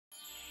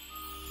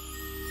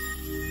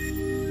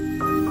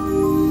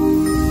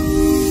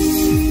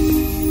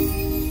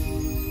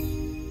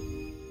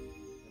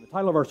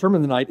title of our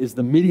sermon tonight is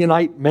the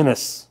Midianite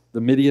Menace. The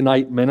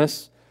Midianite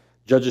Menace,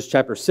 Judges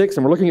chapter 6.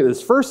 And we're looking at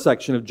this first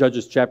section of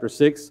Judges chapter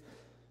 6,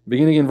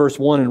 beginning in verse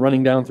 1 and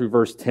running down through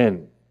verse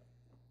 10.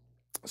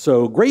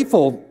 So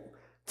grateful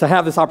to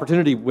have this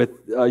opportunity with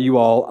you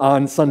all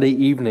on Sunday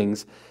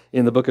evenings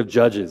in the book of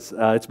Judges.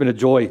 It's been a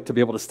joy to be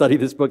able to study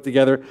this book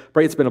together.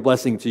 Pray it's been a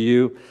blessing to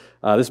you.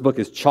 This book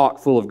is chock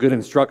full of good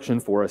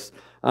instruction for us.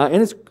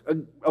 And it's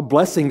a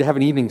blessing to have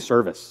an evening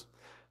service.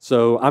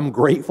 So I'm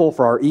grateful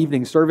for our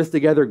evening service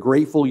together,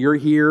 grateful you're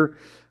here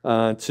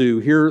to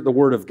hear the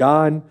Word of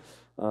God.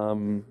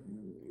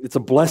 It's a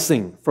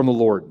blessing from the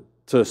Lord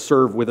to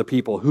serve with a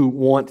people who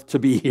want to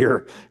be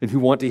here and who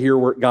want to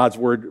hear God's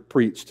Word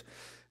preached.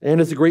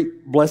 And it's a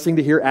great blessing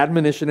to hear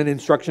admonition and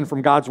instruction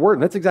from God's Word.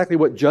 And that's exactly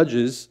what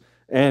Judges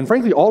and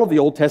frankly all of the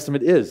Old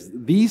Testament is.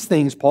 These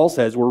things, Paul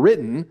says, were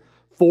written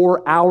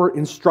for our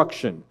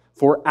instruction,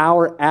 for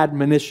our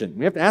admonition.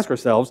 We have to ask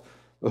ourselves,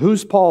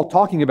 who's Paul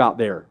talking about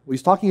there? Well,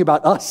 he's talking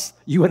about us,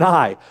 you and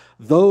I,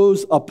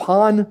 those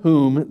upon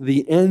whom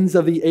the ends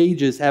of the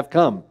ages have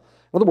come.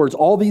 In other words,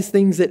 all these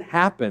things that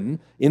happen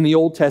in the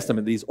Old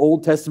Testament, these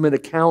Old Testament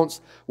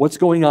accounts, what's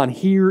going on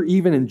here,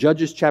 even in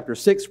Judges chapter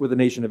 6 with the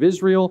nation of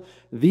Israel,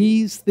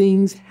 these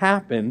things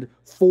happened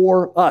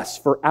for us,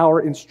 for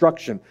our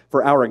instruction,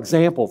 for our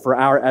example, for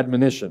our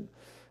admonition.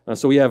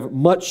 So we have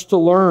much to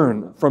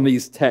learn from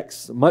these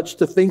texts, much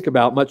to think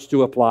about, much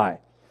to apply.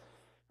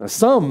 Now,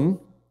 some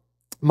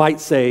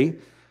might say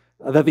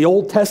that the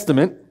Old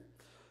Testament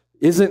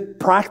isn't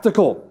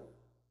practical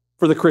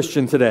for the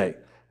Christian today.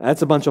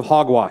 That's a bunch of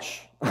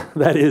hogwash.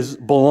 That is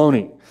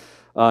baloney.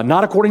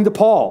 Not according to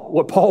Paul,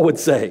 what Paul would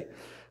say.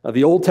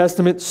 The Old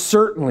Testament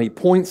certainly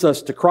points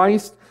us to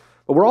Christ,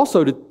 but we're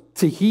also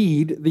to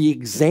heed the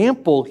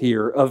example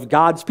here of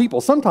God's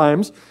people.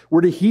 Sometimes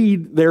we're to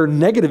heed their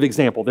negative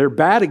example, their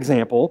bad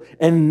example,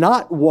 and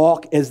not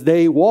walk as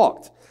they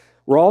walked.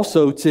 We're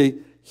also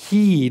to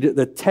heed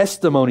the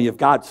testimony of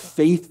God's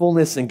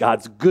faithfulness and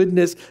God's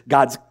goodness,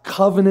 God's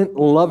covenant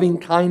loving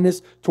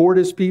kindness toward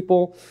His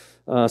people,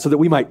 so that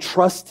we might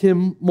trust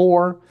Him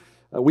more.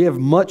 We have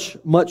much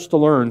to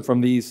learn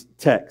from these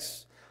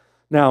texts.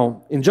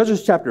 Now, in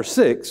Judges chapter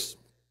 6,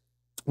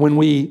 when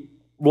we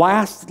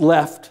last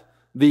left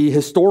the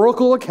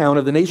historical account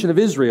of the nation of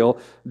Israel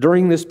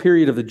during this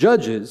period of the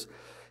Judges,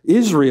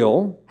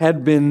 Israel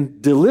had been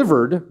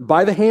delivered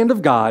by the hand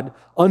of God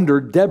under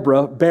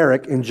Deborah,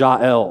 Barak, and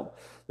Jael.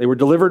 They were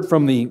delivered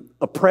from the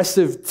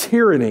oppressive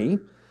tyranny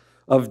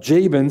of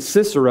Jabin,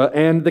 Sisera,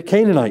 and the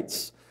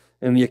Canaanites.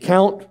 And the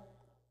account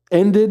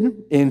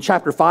ended in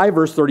chapter 5,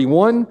 verse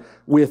 31,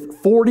 with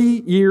 40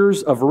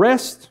 years of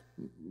rest,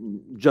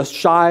 just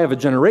shy of a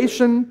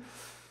generation,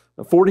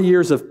 40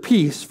 years of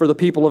peace for the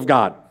people of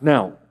God.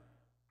 Now,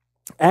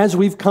 as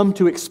we've come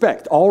to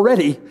expect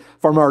already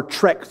from our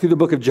trek through the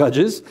book of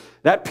Judges,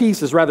 that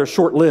peace is rather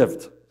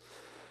short-lived.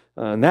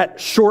 And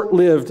that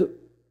short-lived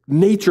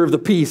nature of the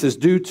peace is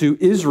due to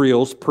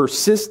Israel's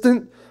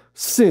persistent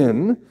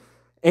sin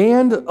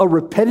and a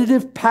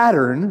repetitive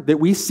pattern that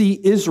we see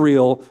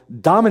Israel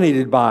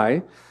dominated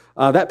by,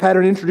 that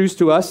pattern introduced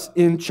to us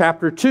in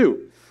chapter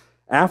 2.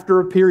 After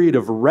a period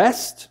of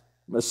rest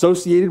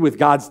associated with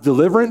God's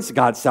deliverance,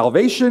 God's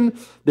salvation,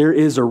 there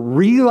is a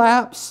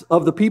relapse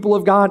of the people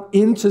of God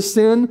into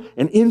sin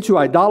and into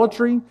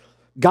idolatry.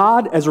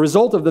 God, as a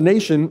result of the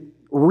nation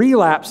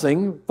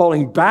relapsing,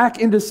 falling back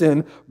into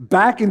sin,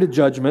 back into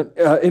judgment,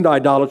 into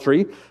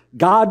idolatry,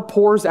 God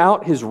pours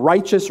out His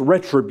righteous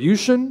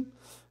retribution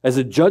as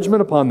a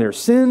judgment upon their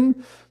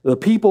sin. The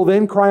people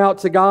then cry out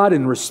to God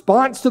in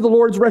response to the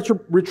Lord's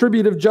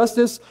retributive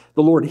justice.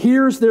 The Lord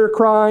hears their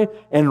cry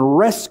and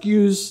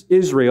rescues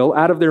Israel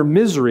out of their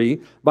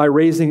misery by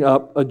raising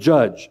up a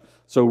judge.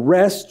 So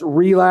rest,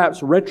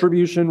 relapse,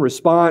 retribution,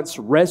 response,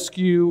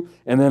 rescue,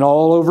 and then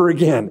all over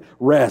again,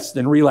 rest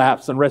and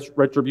relapse and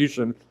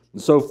retribution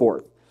and so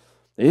forth.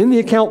 In the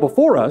account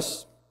before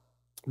us,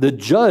 the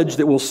judge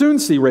that we'll soon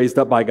see raised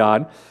up by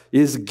God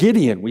is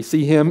Gideon. We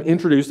see him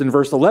introduced in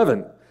verse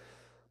 11.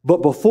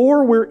 But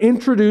before we're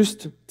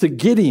introduced to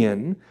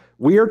Gideon,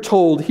 we are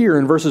told here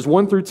in verses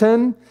 1 through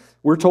 10,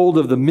 we're told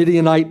of the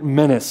Midianite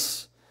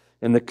Menace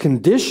and the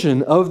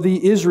condition of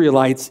the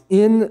Israelites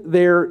in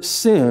their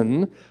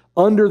sin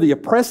under the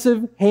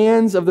oppressive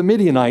hands of the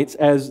Midianites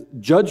as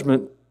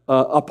judgment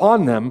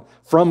upon them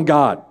from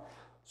God.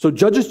 So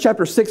Judges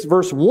chapter 6,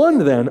 verse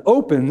 1 then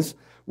opens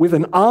with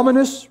an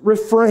ominous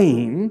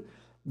refrain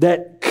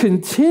that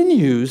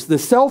continues the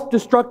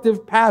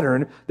self-destructive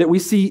pattern that we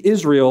see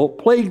Israel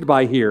plagued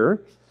by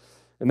here.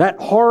 And that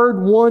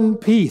hard-won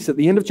peace at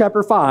the end of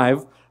chapter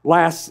 5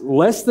 lasts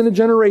less than a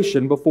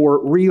generation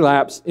before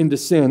relapse into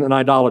sin and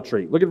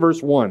idolatry. Look at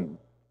verse 1.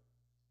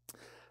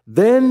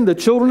 Then the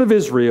children of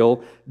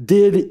Israel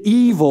did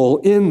evil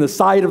in the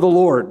sight of the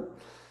Lord.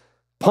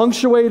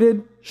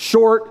 Punctuated,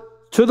 short,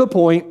 to the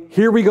point,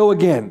 here we go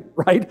again,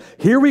 right?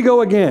 Here we go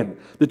again.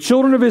 The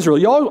children of Israel,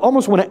 you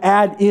almost want to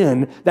add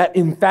in that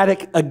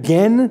emphatic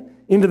again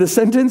into the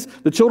sentence.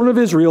 The children of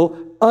Israel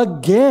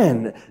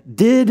again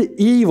did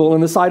evil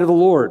in the sight of the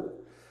Lord.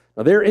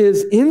 Now, there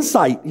is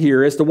insight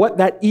here as to what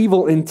that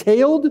evil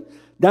entailed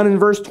down in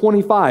verse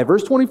 25.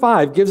 Verse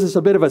 25 gives us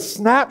a bit of a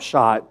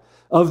snapshot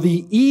of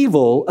the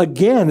evil,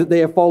 again, that they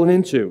have fallen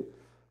into.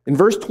 In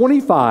verse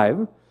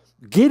 25,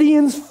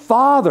 Gideon's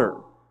father,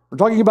 we're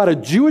talking about a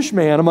Jewish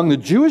man among the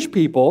Jewish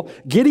people,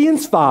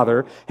 Gideon's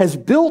father has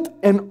built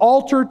an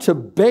altar to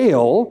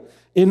Baal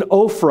in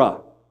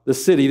Ophrah, the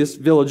city, this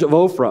village of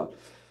Ophrah.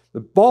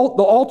 The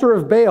altar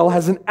of Baal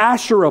has an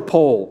Asherah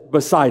pole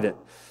beside it.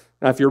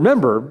 Now, if you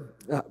remember,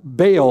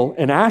 Baal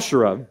and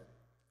Asherah,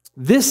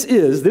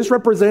 this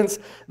represents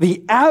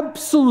the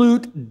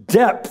absolute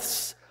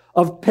depths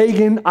of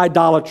pagan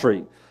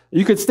idolatry.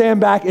 You could stand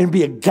back and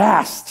be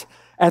aghast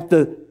at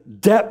the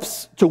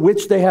depths to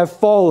which they have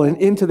fallen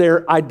into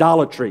their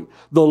idolatry.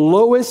 The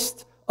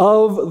lowest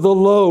of the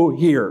low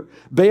here.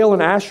 Baal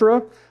and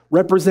Asherah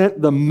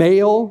represent the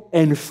male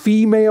and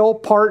female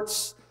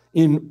parts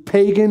in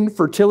pagan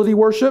fertility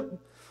worship.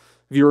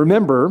 If you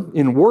remember,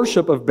 in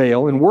worship of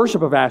Baal, in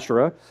worship of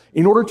Asherah,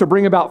 in order to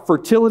bring about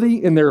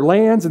fertility in their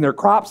lands and their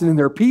crops and in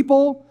their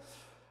people,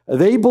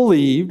 they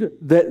believed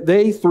that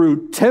they,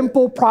 through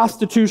temple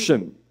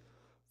prostitution,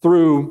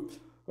 through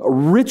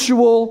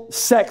ritual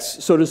sex,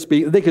 so to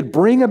speak, they could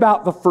bring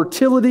about the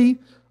fertility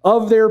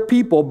of their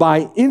people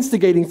by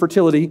instigating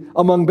fertility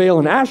among Baal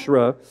and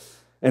Asherah.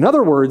 In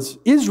other words,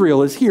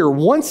 Israel is here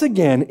once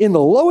again in the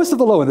lowest of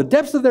the low, in the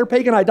depths of their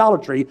pagan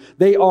idolatry.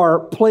 They are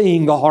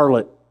playing the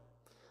harlot.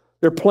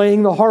 They're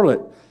playing the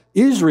harlot.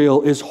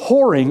 Israel is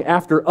whoring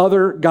after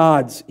other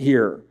gods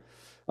here.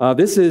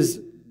 This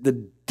is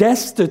the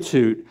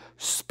destitute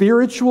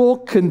spiritual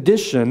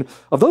condition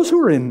of those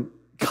who are in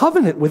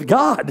covenant with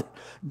God.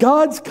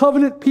 God's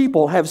covenant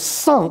people have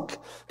sunk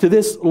to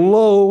this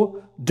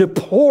low,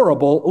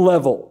 deplorable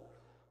level.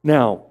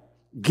 Now,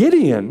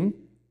 Gideon,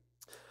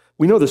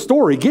 we know the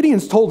story.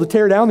 Gideon's told to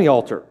tear down the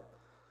altar.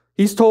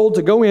 He's told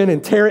to go in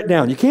and tear it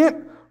down. You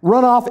can't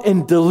run off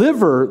and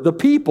deliver the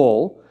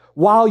people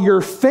while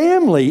your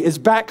family is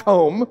back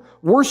home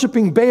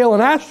worshiping Baal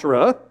and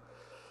Asherah.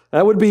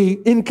 That would be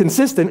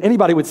inconsistent.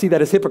 Anybody would see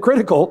that as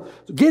hypocritical.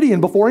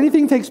 Gideon, before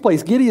anything takes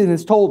place, Gideon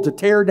is told to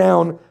tear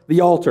down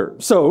the altar.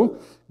 So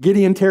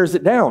Gideon tears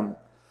it down,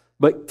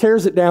 but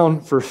tears it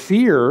down for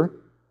fear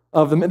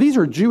of them. These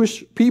are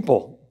Jewish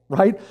people,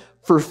 right?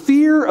 For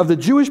fear of the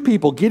Jewish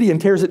people, Gideon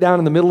tears it down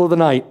in the middle of the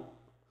night.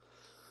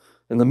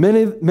 And the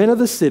men of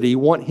the city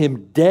want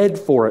him dead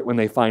for it when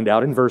they find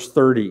out in verse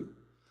 30.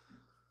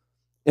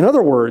 In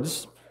other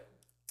words,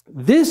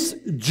 this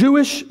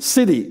Jewish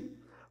city,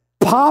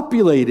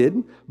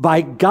 populated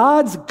by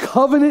God's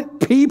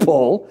covenant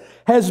people,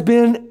 has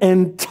been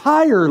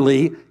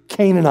entirely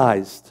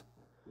Canaanized.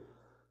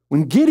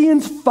 When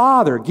Gideon's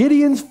father,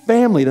 Gideon's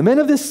family, the men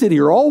of this city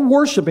are all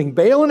worshiping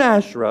Baal and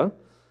Asherah,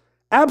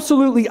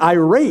 absolutely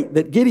irate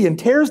that Gideon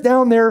tears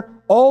down their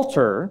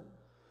altar,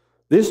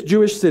 this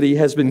Jewish city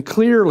has been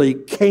clearly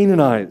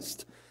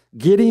Canaanized.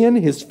 Gideon,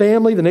 his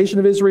family, the nation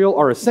of Israel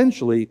are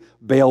essentially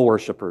Baal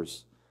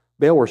worshipers.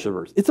 Baal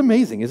worshipers. It's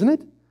amazing, isn't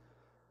it?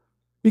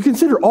 You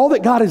consider all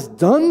that God has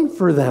done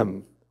for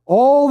them,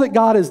 all that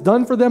God has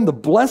done for them, the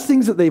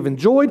blessings that they've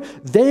enjoyed.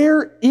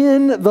 They're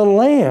in the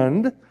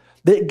land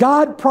that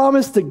God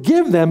promised to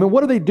give them. And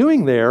what are they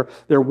doing there?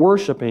 They're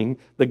worshiping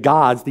the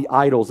gods, the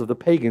idols of the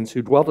pagans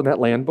who dwelt in that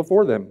land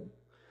before them.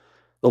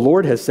 The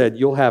Lord has said,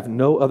 you'll have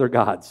no other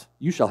gods.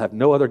 You shall have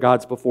no other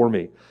gods before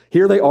me.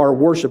 Here they are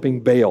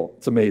worshiping Baal.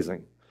 It's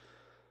amazing.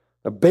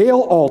 Now,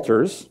 Baal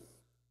altars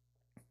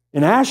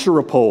and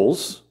Asherah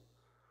poles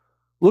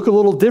look a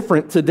little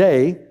different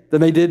today than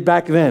they did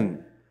back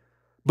then.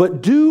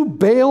 But do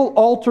Baal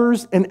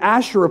altars and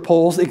Asherah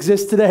poles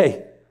exist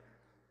today?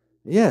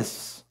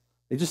 Yes.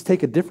 They just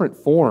take a different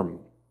form,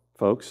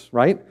 folks,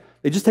 right?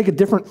 They just take a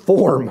different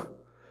form.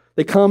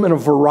 They come in a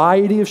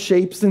variety of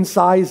shapes and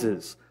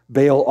sizes,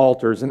 Baal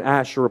altars and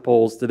Asherah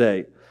poles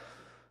today.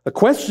 The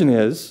question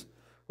is,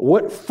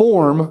 what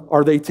form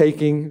are they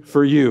taking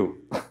for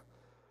you?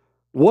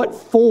 What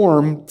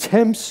form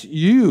tempts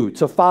you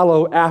to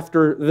follow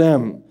after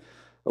them?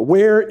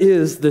 Where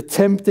is the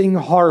tempting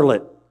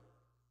harlot?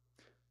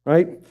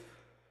 Right?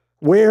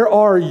 Where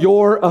are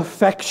your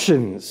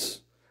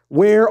affections?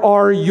 Where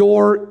are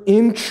your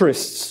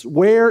interests?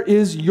 Where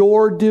is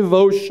your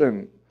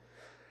devotion?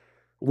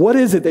 What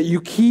is it that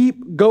you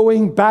keep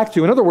going back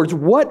to? In other words,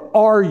 what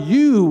are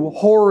you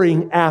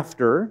whoring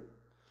after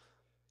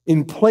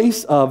in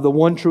place of the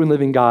one true and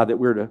living God that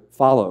we're to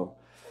follow?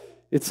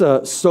 It's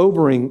a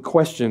sobering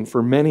question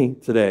for many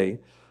today.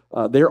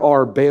 There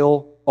are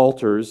Baal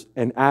altars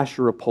and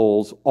Asherah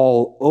poles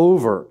all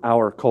over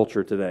our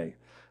culture today.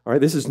 All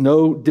right, this is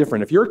no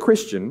different. If you're a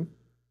Christian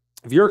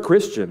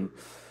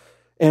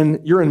and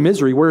you're in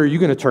misery, where are you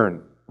going to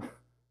turn?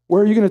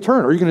 Where are you going to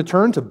turn? Are you going to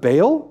turn to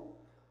Baal?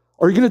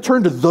 Are you going to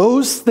turn to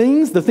those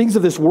things, the things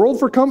of this world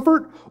for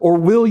comfort? Or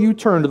will you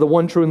turn to the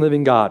one true and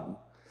living God?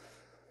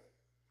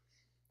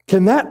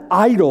 Can that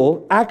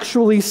idol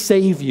actually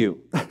save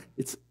you?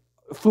 It's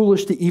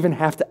foolish to even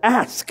have to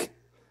ask.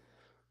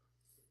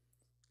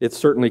 It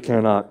certainly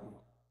cannot.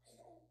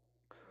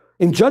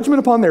 In judgment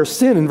upon their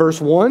sin, in verse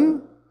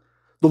 1,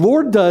 The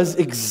Lord does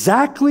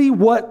exactly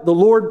what the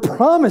Lord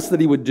promised that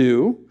he would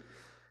do,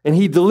 and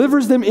he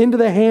delivers them into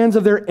the hands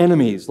of their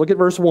enemies. Look at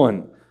verse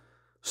 1.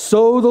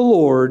 So the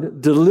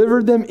Lord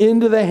delivered them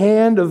into the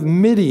hand of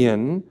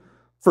Midian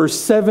for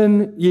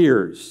 7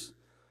 years.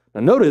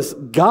 Now notice,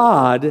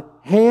 God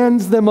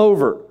hands them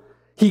over.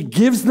 He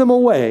gives them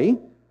away,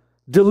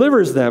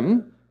 delivers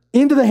them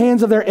into the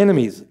hands of their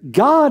enemies.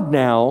 God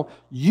now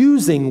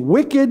using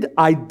wicked,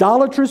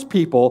 idolatrous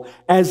people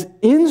as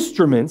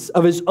instruments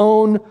of his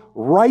own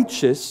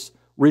righteous,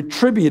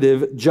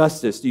 retributive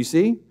justice. Do you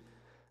see?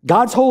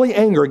 God's holy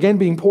anger again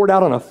being poured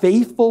out on a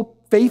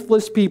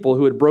faithless people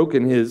who had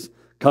broken his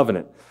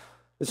covenant.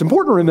 It's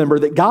important to remember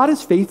that God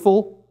is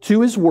faithful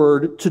to his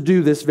word to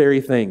do this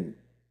very thing.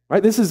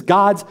 Right? This is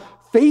God's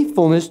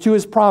faithfulness to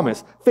his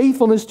promise,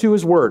 faithfulness to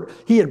his word.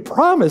 He had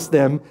promised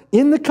them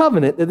in the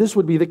covenant that this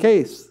would be the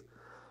case.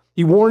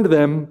 He warned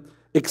them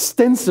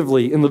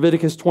extensively in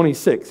Leviticus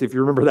 26, if you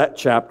remember that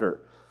chapter.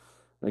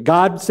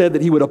 God said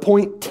that he would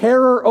appoint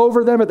terror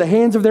over them at the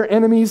hands of their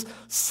enemies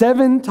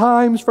 7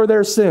 times for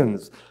their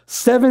sins.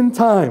 7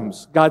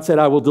 times, God said,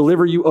 I will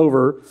deliver you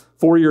over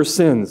for your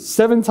sins.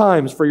 7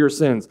 times for your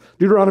sins.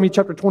 Deuteronomy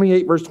chapter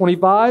 28, verse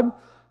 25,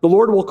 the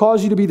Lord will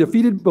cause you to be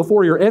defeated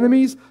before your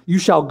enemies. You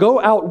shall go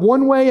out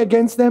one way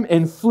against them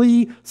and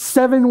flee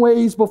 7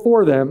 ways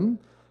before them.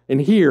 And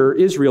here,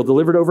 Israel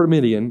delivered over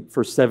Midian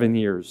for 7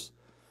 years.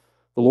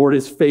 The Lord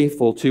is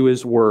faithful to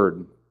his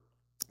word.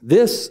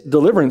 This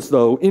deliverance,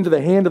 though, into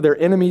the hand of their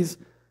enemies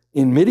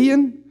in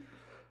Midian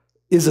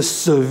is a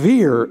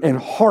severe and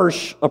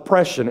harsh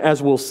oppression,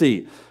 as we'll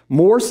see.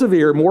 More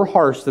severe, more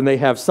harsh than they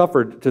have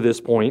suffered to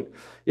this point.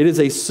 It is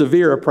a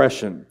severe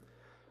oppression.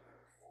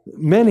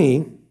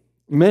 Many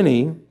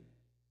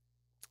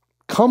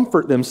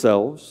comfort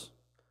themselves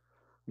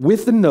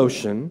with the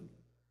notion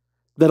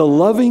that a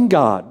loving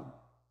God,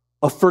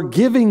 a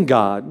forgiving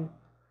God,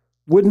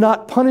 would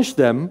not punish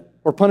them,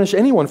 or punish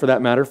anyone for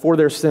that matter, for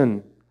their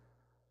sin.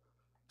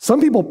 Some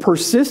people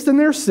persist in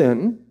their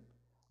sin.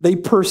 They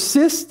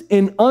persist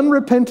in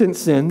unrepentant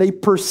sin. They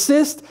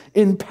persist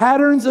in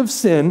patterns of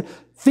sin,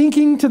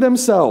 thinking to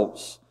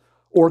themselves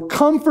or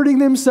comforting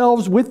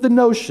themselves with the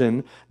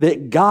notion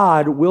that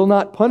God will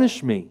not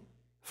punish me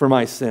for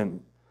my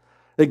sin,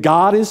 that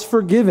God is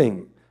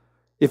forgiving.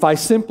 If I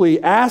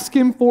simply ask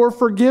him for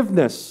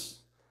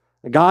forgiveness,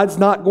 God's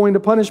not going to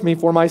punish me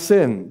for my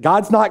sin.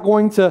 God's not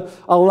going to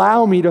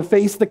allow me to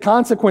face the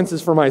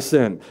consequences for my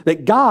sin.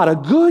 That God, a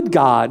good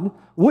God,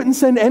 wouldn't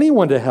send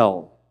anyone to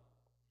hell.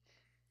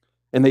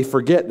 And they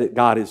forget that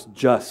God is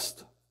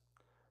just.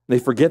 They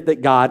forget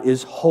that God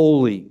is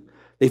holy.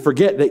 They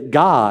forget that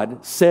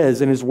God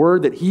says in his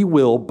word that he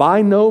will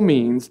by no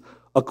means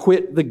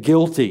acquit the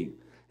guilty.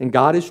 And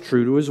God is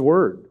true to his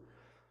word.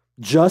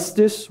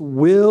 Justice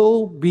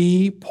will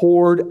be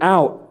poured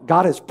out.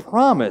 God has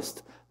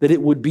promised that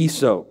it would be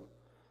so.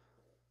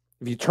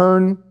 If you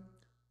turn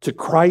to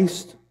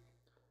Christ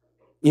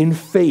in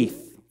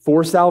faith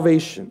for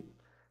salvation,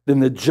 then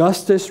the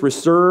justice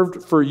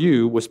reserved for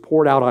you was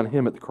poured out on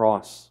him at the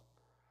cross.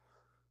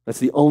 That's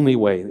the only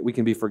way that we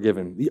can be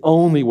forgiven, the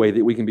only way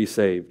that we can be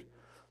saved.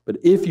 But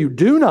if you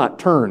do not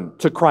turn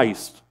to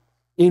Christ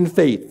in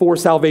faith for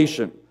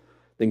salvation,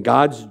 then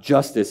God's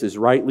justice is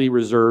rightly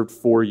reserved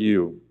for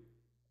you,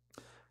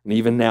 and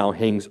even now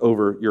hangs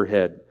over your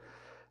head.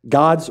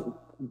 God's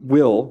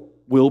will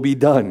be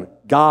done.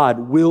 God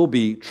will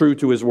be true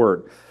to his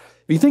word.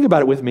 If you think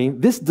about it with me,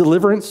 this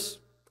deliverance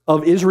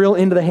of Israel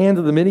into the hands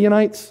of the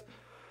Midianites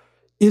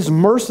is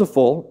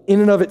merciful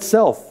in and of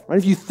itself. Right?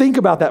 If you think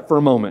about that for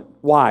a moment.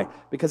 Why?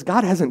 Because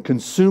God hasn't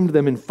consumed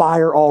them in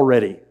fire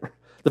already.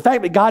 The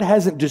fact that God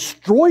hasn't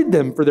destroyed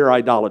them for their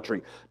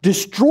idolatry,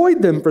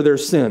 destroyed them for their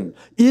sin,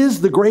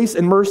 is the grace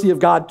and mercy of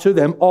God to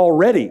them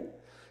already.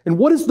 And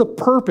what is the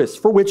purpose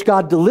for which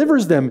God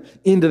delivers them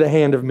into the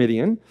hand of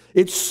Midian?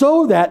 It's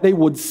so that they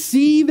would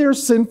see their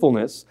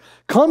sinfulness,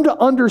 come to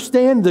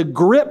understand the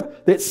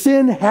grip that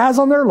sin has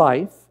on their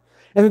life,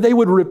 and that they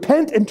would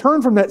repent and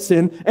turn from that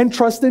sin and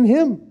trust in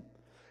him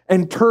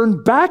and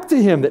turn back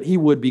to him, that he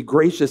would be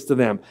gracious to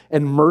them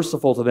and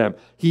merciful to them.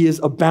 He is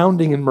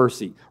abounding in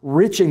mercy,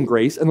 rich in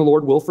grace, and the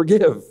Lord will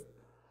forgive.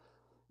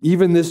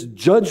 Even this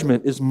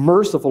judgment is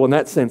merciful in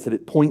that sense that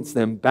it points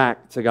them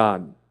back to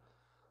God.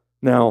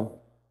 Now,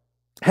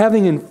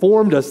 having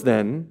informed us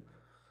then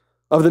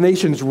of the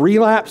nation's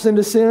relapse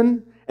into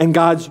sin and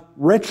God's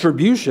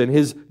retribution,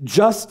 his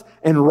just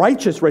and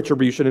righteous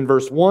retribution in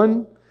verse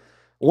 1,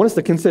 I want us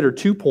to consider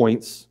 2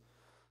 points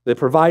that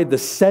provide the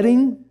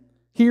setting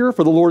here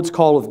for the Lord's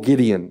call of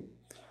Gideon.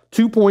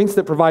 2 points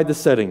that provide the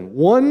setting.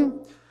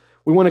 One,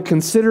 we want to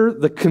consider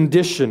the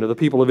condition of the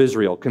people of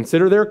Israel.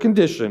 Consider their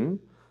condition,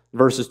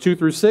 verses 2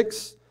 through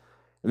 6.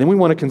 And then we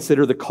want to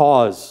consider the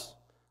cause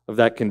of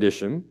that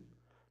condition,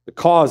 the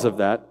cause of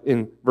that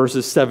in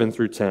verses 7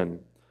 through 10.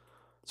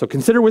 So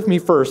consider with me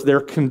first their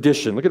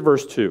condition. Look at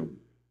verse 2.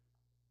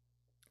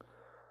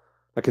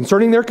 Now,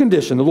 concerning their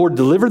condition, the Lord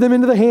delivered them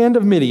into the hand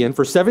of Midian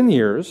for 7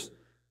 years.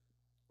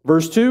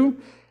 Verse 2,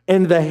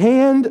 and the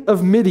hand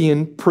of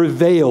Midian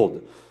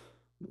prevailed,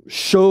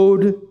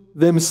 showed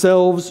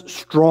themselves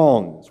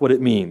strong, is what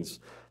it means.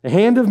 The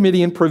hand of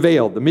Midian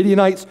prevailed. The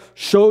Midianites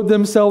showed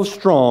themselves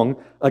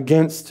strong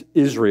against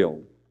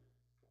Israel.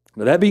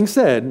 Now, that being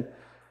said,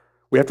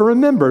 we have to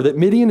remember that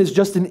Midian is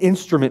just an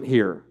instrument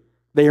here.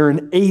 They are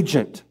an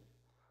agent,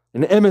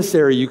 an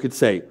emissary, you could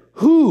say.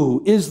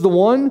 Who is the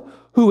one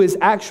who is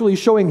actually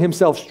showing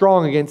himself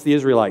strong against the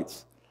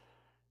Israelites?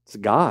 It's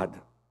God.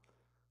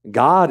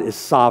 God is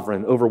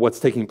sovereign over what's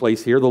taking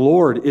place here. The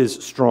Lord is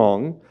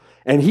strong,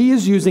 and he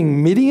is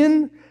using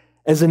Midian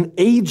as an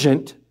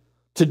agent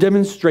to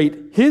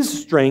demonstrate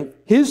his strength,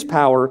 his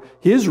power,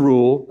 his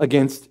rule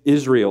against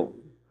Israel.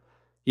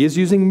 He is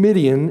using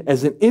Midian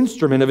as an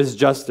instrument of his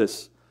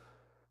justice.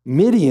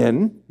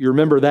 Midian, you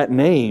remember that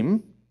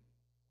name,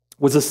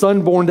 was a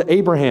son born to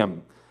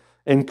Abraham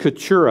and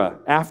Keturah.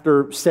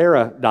 After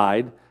Sarah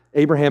died,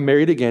 Abraham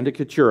married again to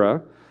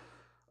Keturah,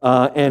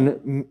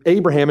 and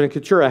Abraham and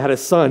Keturah had a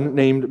son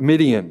named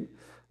Midian.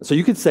 So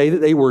you could say that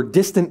they were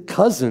distant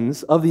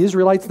cousins of the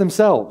Israelites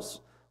themselves,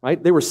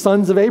 right? They were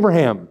sons of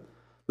Abraham,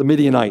 the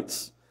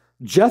Midianites.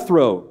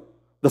 Jethro,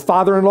 the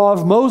father-in-law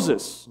of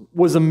Moses,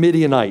 was a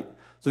Midianite.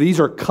 So these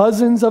are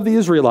cousins of the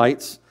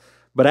Israelites.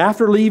 But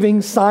after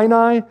leaving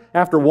Sinai,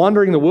 after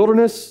wandering the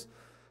wilderness,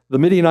 the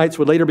Midianites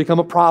would later become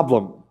a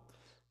problem.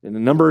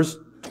 In Numbers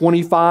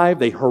 25,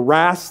 they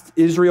harassed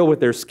Israel with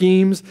their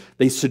schemes.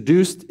 They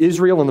seduced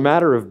Israel in the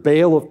matter of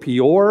Baal of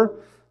Peor.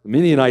 The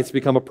Midianites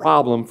become a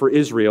problem for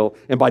Israel.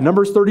 And by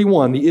Numbers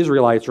 31, the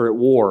Israelites are at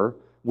war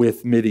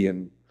with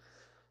Midian.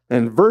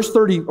 And in verse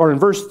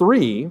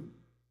 3,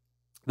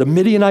 the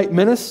Midianite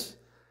Menace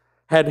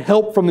had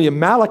help from the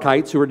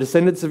Amalekites, who were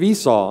descendants of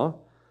Esau,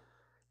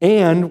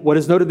 and what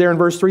is noted there in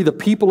verse 3, the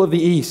people of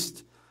the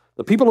east.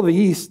 The people of the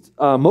east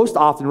most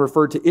often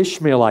referred to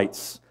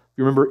Ishmaelites. If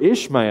you remember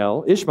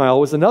Ishmael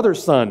was another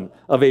son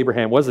of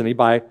Abraham, wasn't he,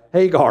 by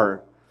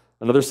Hagar,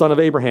 another son of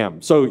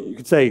Abraham. So you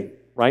could say,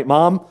 right,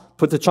 Mom,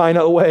 put the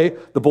china away.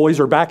 The boys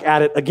are back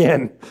at it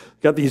again.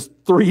 Got these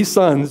three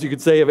sons, you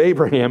could say, of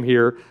Abraham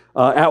here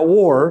at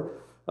war.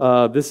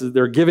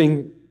 They're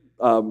giving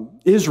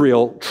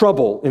Israel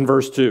trouble in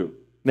verse 2.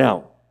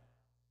 Now,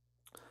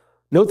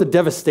 note the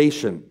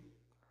devastation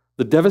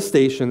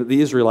that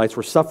the Israelites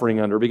were suffering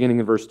under, beginning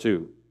in verse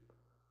 2.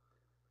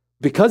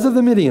 Because of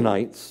the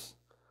Midianites,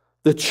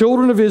 the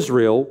children of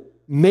Israel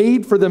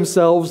made for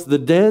themselves the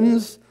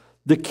dens,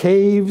 the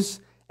caves,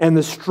 and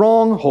the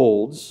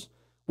strongholds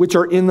which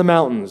are in the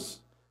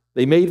mountains.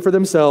 They made for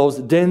themselves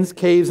dens,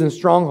 caves, and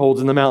strongholds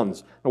in the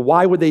mountains. Now,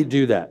 why would they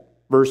do that?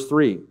 Verse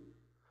 3.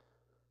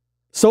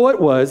 So it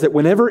was that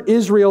whenever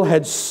Israel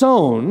had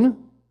sown,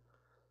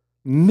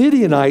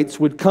 Midianites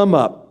would come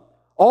up.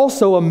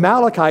 Also,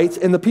 Amalekites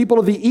and the people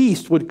of the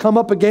east would come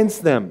up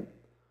against them.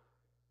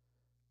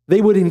 They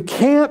would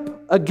encamp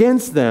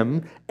against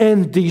them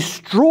and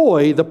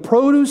destroy the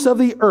produce of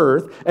the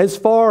earth as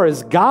far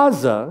as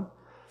Gaza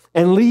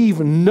and leave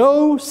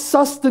no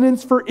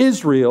sustenance for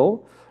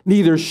Israel,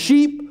 neither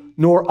sheep,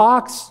 nor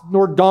ox,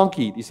 nor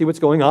donkey. Do you see what's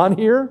going on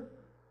here?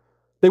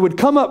 They would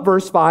come up,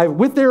 verse 5,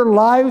 with their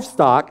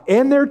livestock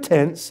and their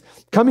tents,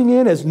 coming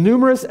in as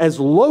numerous as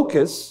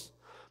locusts.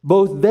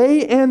 Both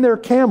they and their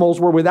camels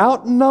were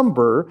without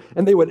number,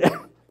 and they would,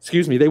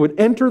 they would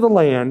enter the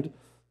land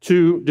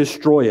to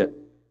destroy it.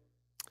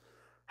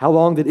 How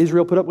long did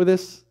Israel put up with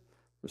this?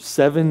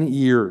 7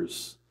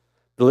 years.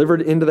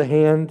 Delivered into the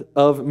hand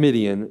of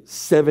Midian,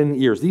 7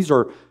 years. These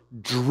are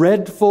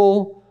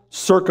dreadful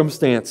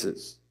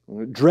circumstances.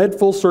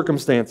 Dreadful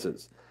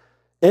circumstances.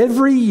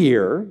 Every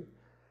year,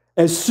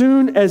 as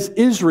soon as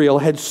Israel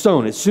had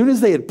sown, as soon as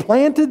they had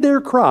planted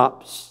their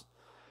crops,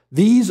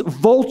 these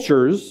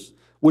vultures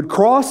would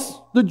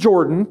cross the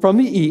Jordan from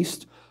the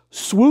east,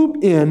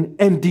 swoop in,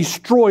 and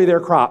destroy their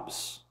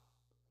crops.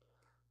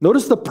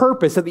 Notice the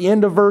purpose at the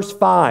end of verse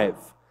 5.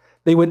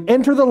 They would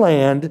enter the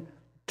land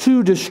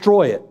to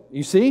destroy it.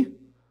 You see?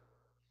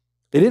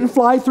 They didn't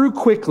fly through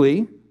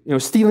quickly,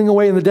 stealing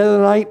away in the dead of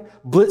the night,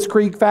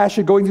 blitzkrieg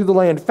fashion, going through the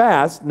land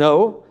fast.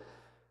 No.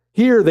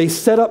 Here they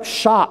set up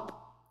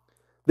shop.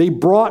 They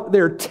brought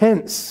their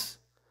tents,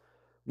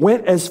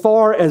 went as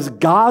far as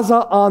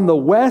Gaza on the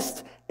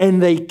west,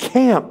 and they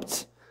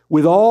camped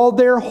with all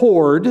their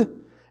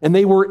horde, and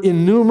they were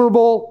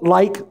innumerable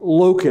like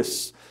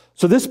locusts.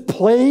 So this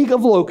plague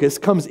of locusts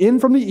comes in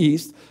from the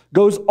east,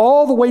 goes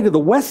all the way to the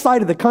west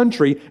side of the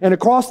country, and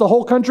across the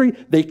whole country,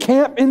 they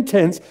camp in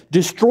tents,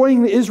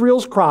 destroying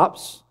Israel's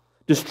crops,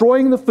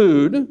 destroying the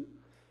food.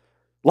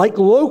 Like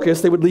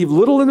locusts, they would leave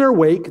little in their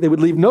wake. They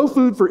would leave no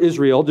food for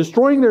Israel,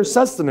 destroying their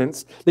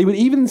sustenance. They would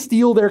even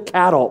steal their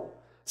cattle,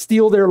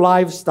 steal their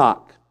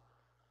livestock.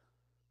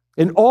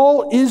 And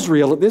all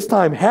Israel at this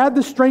time had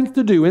the strength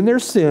to do in their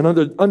sin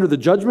under the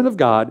judgment of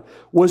God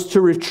was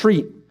to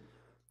retreat.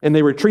 And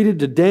they retreated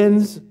to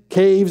dens,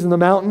 caves in the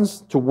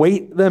mountains to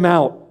wait them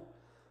out,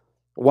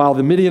 while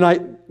the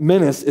Midianite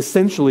menace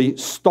essentially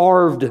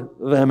starved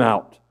them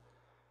out.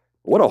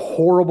 What a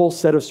horrible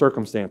set of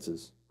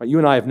circumstances. You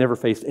and I have never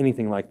faced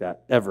anything like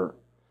that, ever.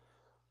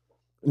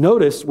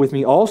 Notice with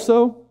me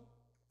also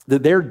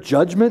that their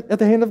judgment at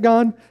the hand of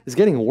God is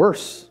getting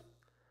worse.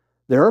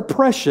 their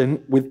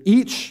oppression, with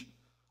each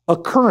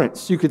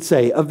occurrence, you could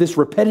say, of this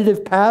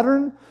repetitive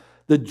pattern,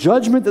 the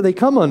judgment that they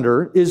come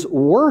under is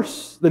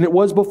worse than it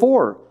was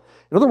before.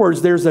 In other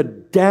words, there's a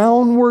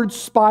downward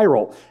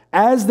spiral.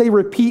 As they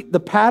repeat the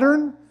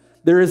pattern,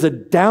 there is a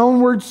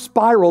downward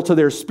spiral to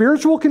their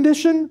spiritual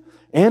condition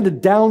and a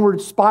downward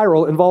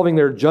spiral involving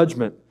their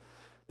judgment.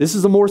 This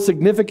is a more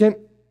significant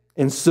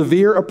and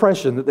severe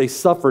oppression that they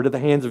suffered at the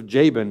hands of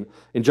Jabin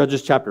in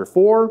Judges chapter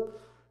 4.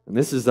 And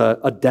this is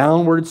a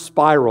downward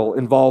spiral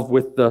involved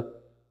with the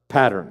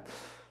pattern.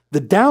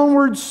 The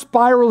downward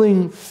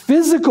spiraling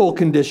physical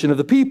condition of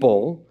the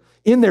people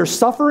in their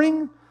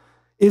suffering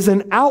is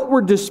an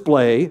outward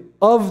display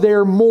of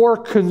their more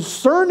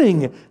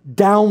concerning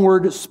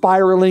downward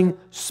spiraling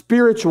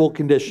spiritual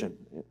condition.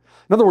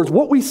 In other words,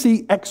 what we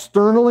see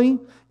externally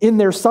in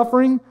their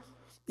suffering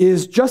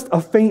is just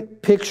a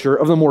faint picture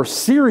of the more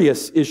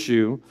serious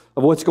issue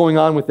of what's going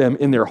on with them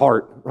in their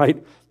heart,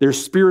 right? Their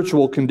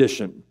spiritual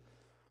condition.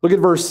 Look at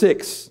verse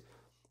 6.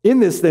 In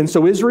this then,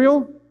 so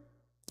Israel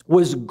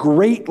was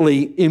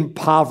greatly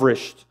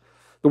impoverished.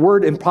 The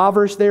word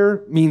impoverished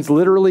there means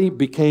literally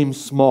became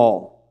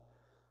small.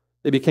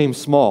 They became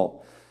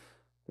small.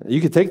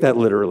 You could take that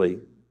literally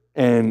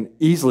and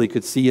easily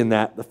could see in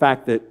that the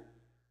fact that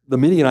the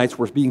Midianites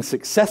were being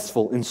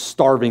successful in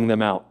starving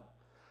them out.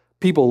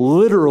 People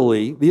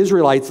literally, the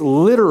Israelites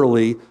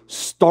literally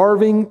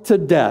starving to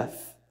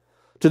death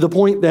to the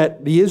point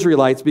that the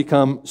Israelites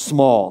become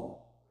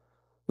small.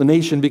 The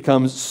nation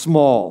becomes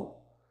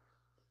small.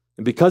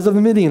 And because of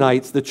the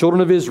Midianites, the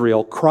children of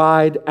Israel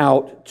cried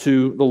out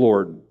to the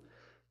Lord.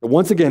 But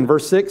once again,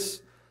 verse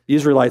 6, the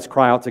Israelites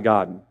cry out to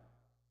God.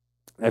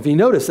 If you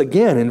notice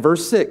again in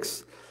verse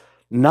 6,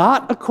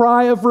 not a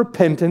cry of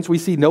repentance. We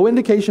see no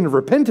indication of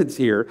repentance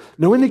here,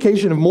 no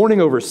indication of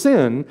mourning over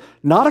sin,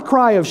 not a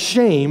cry of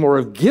shame or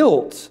of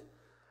guilt,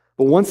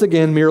 but once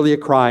again, merely a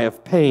cry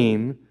of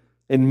pain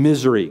and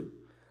misery.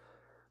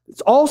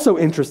 It's also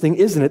interesting,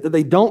 isn't it, that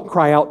they don't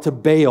cry out to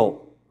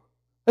Baal.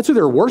 That's who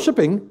they're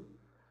worshiping.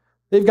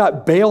 They've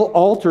got Baal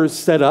altars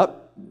set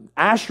up,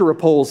 Asherah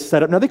poles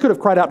set up. Now, they could have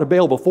cried out to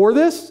Baal before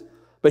this,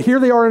 but here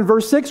they are in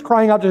verse 6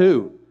 crying out to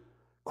who?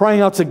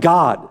 Crying out to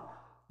God,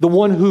 the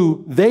one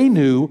who they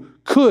knew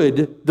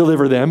could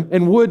deliver them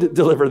and would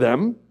deliver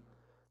them.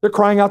 They're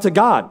crying out to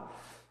God.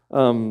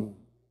 It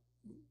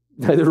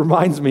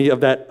reminds me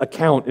of that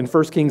account in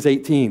 1 Kings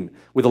 18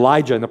 with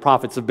Elijah and the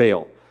prophets of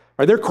Baal.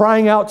 Right? They're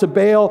crying out to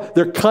Baal,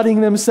 they're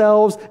cutting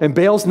themselves, and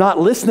Baal's not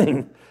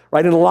listening.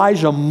 Right? And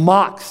Elijah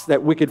mocks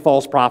that wicked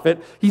false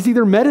prophet. He's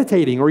either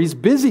meditating or he's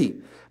busy.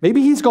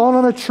 Maybe he's gone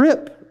on a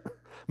trip.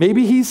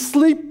 Maybe he's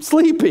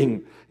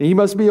sleeping, and he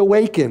must be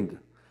awakened.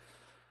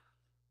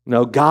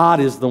 No,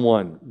 God is the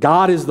one.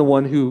 God is the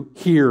one who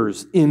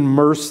hears in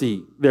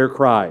mercy their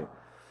cry.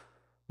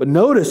 But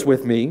notice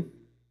with me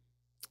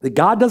that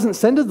God doesn't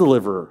send a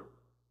deliverer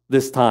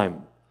this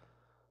time.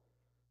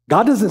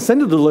 God doesn't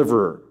send a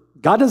deliverer.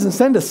 God doesn't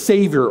send a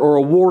savior or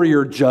a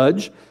warrior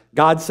judge.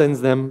 God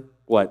sends them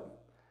what?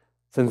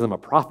 Sends them a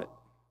prophet.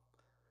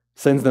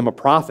 Sends them a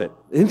prophet.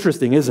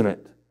 Interesting, isn't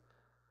it?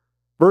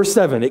 Verse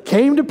 7, it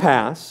came to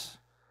pass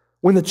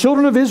when the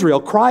children of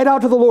Israel cried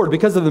out to the Lord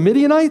because of the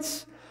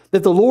Midianites,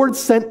 that the Lord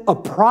sent a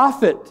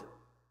prophet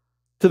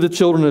to the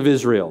children of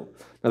Israel.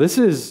 Now, this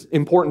is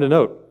important to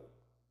note.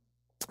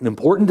 An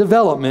important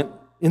development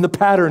in the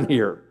pattern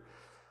here.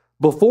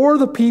 Before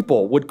the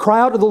people would cry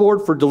out to the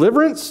Lord for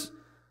deliverance,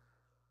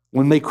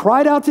 when they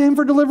cried out to him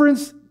for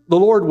deliverance, the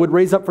Lord would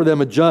raise up for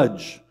them a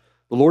judge.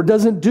 The Lord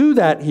doesn't do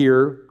that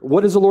here.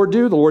 What does the Lord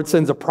do? The Lord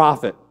sends a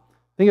prophet.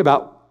 Think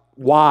about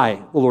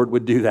why the Lord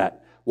would do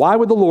that. Why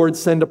would the Lord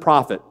send a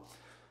prophet?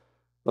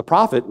 The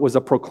prophet was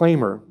a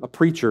proclaimer, a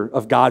preacher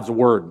of God's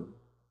word.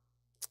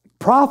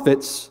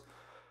 Prophets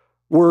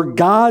were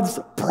God's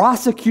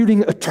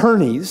prosecuting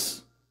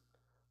attorneys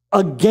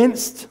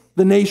against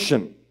the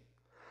nation.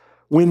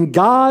 When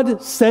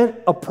God sent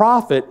a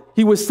prophet,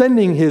 he was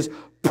sending his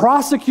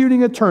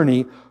prosecuting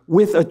attorney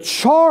with a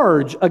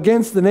charge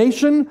against the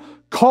nation,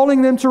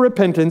 calling them to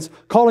repentance,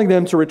 calling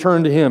them to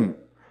return to him.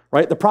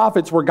 Right? The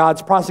prophets were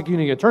God's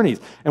prosecuting attorneys.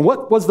 And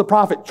what was the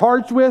prophet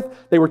charged with?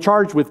 They were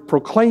charged with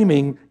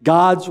proclaiming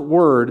God's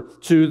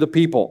word to the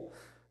people.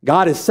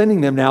 God is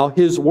sending them now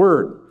his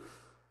word.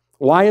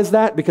 Why is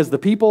that? Because the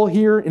people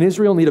here in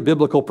Israel need a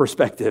biblical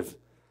perspective.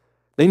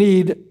 They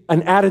need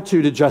an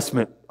attitude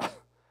adjustment.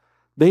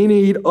 They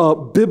need a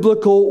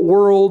biblical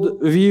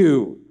world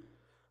view.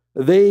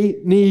 They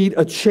need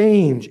a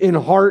change in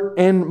heart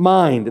and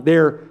mind.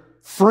 Their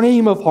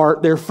frame of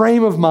heart, their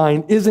frame of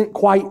mind isn't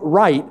quite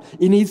right.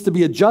 It needs to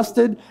be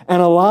adjusted and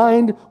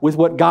aligned with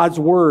what God's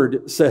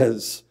word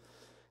says.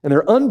 And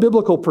their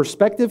unbiblical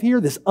perspective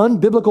here, this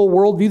unbiblical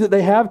worldview that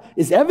they have,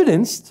 is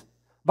evidenced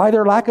by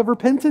their lack of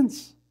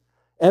repentance.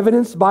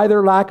 Evidenced by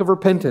their lack of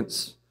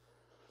repentance.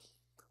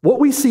 What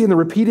we see in the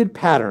repeated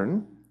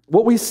pattern,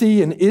 what we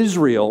see in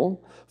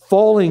Israel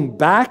falling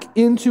back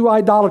into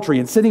idolatry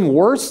and sinning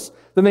worse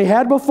than they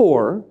had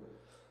before,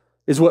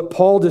 is what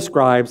Paul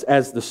describes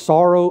as the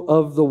sorrow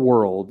of the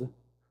world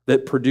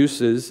that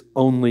produces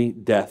only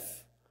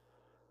death.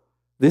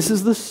 This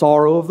is the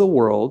sorrow of the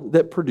world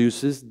that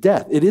produces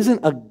death. It isn't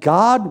a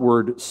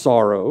Godward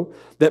sorrow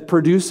that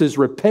produces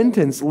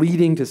repentance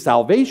leading to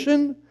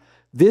salvation.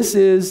 This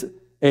is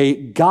a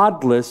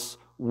godless,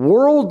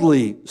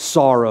 worldly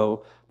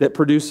sorrow that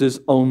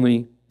produces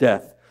only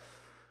death.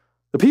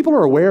 The people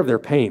are aware of their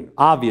pain,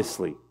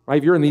 obviously. Right?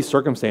 If you're in these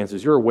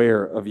circumstances, you're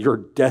aware of your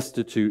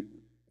destitute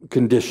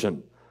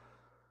condition.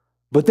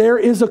 But there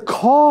is a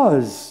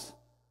cause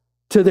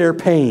to their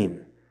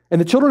pain. And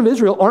the children of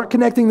Israel aren't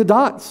connecting the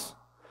dots.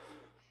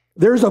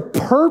 There's a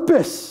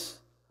purpose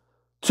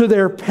to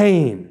their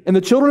pain. And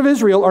the children of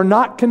Israel are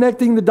not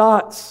connecting the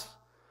dots.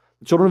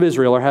 The children of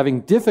Israel are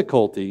having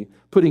difficulty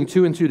putting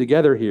two and two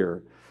together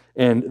here.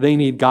 And they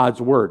need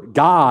God's word.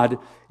 God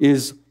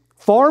is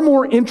far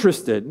more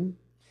interested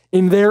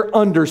in their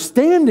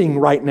understanding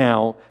right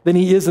now than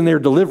he is in their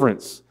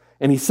deliverance.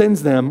 And he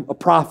sends them a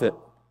prophet.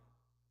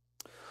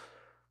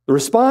 The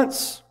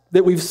response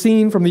that we've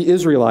seen from the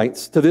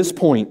Israelites to this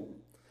point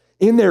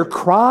in their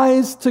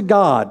cries to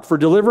God for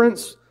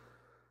deliverance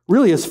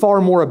really is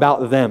far more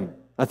about them.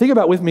 Now think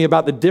with me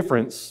about the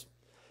difference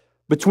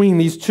between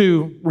these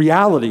two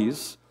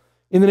realities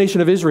in the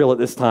nation of Israel at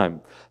this time.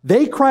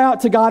 They cry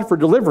out to God for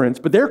deliverance,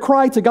 but their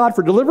cry to God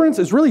for deliverance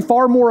is really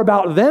far more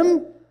about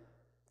them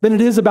than it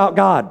is about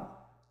God.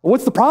 Well,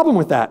 what's the problem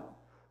with that?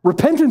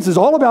 Repentance is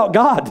all about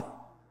God.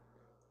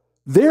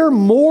 They're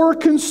more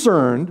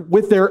concerned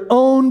with their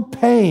own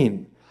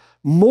pain,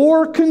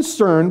 more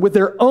concerned with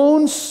their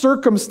own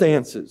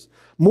circumstances,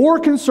 more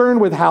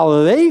concerned with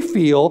how they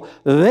feel,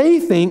 they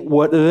think,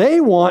 what they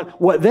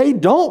want, what they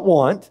don't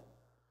want,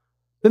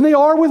 than they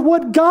are with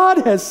what God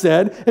has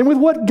said and with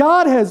what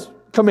God has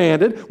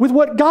commanded, with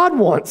what God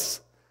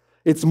wants.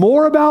 It's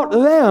more about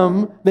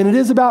them than it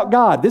is about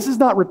God. This is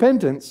not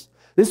repentance.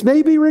 This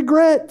may be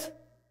regret,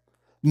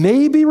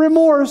 may be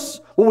remorse.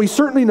 What we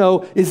certainly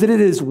know is that it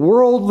is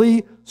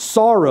worldly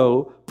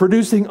sorrow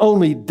producing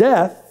only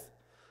death.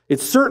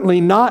 It's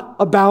certainly not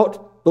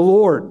about the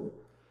Lord.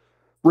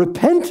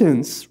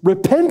 Repentance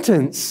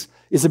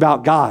is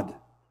about God.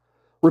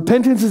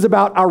 Repentance is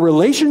about our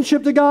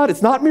relationship to God.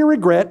 It's not mere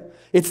regret.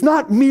 It's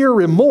not mere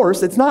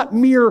remorse. It's not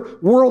mere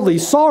worldly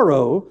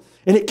sorrow.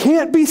 And it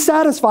can't be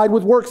satisfied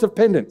with works of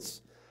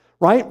penance,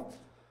 right?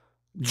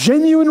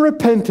 Genuine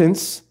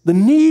repentance, the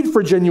need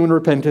for genuine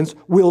repentance,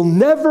 will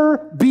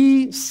never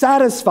be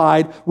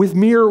satisfied with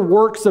mere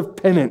works of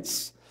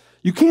penance.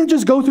 You can't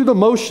just go through the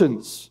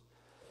motions.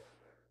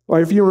 Or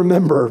if you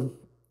remember,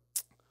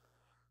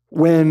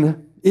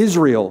 when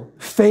Israel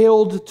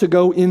failed to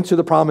go into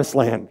the promised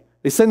land,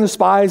 they send the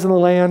spies in the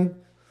land.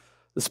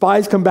 The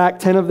spies come back,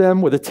 10 of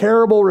them, with a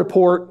terrible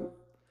report.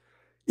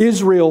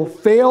 Israel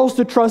fails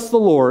to trust the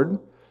Lord.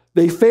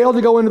 They fail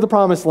to go into the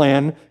promised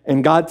land,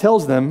 and God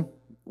tells them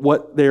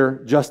what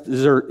their just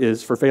desert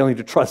is for failing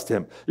to trust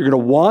him. You're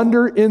going to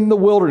wander in the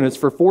wilderness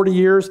for 40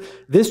 years.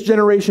 This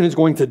generation is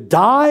going to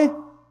die.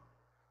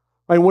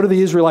 And what do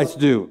the Israelites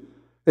do?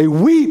 They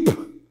weep,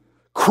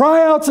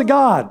 cry out to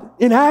God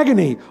in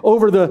agony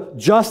over the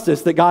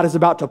justice that God is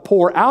about to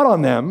pour out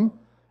on them.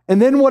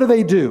 And then what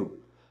do?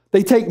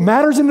 They take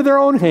matters into their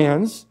own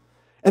hands,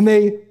 and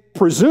they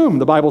presume,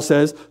 the Bible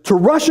says, to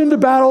rush into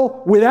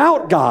battle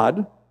without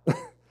God.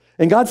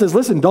 And God says,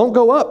 listen, don't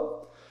go up.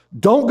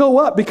 Don't go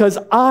up because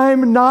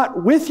I'm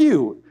not with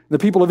you. The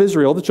people of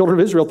Israel, the children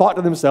of Israel, thought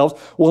to themselves,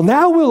 well,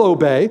 now we'll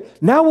obey.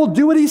 Now we'll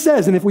do what he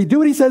says. And if we do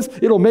what he says,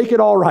 it'll make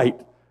it all right.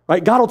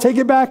 Right? God will take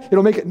it back.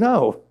 It'll make it.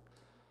 No.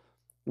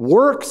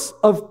 Works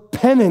of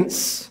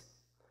penance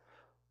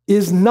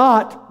is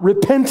not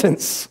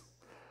repentance.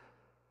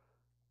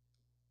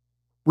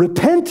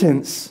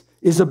 Repentance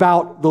is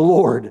about the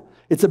Lord.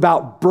 It's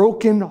about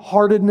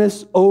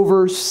brokenheartedness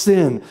over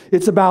sin.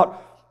 It's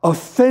about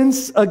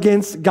offense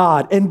against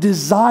God and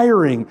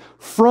desiring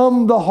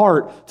from the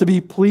heart to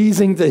be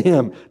pleasing to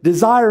him,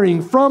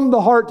 desiring from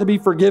the heart to be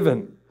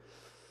forgiven.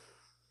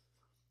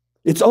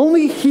 It's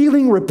only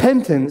healing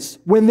repentance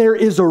when there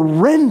is a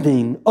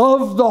rending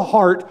of the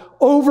heart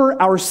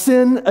over our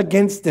sin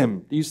against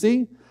him. Do you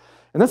see?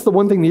 And that's the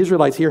one thing the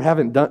Israelites here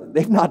haven't done.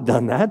 They've not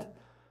done that.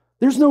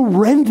 There's no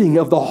rending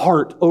of the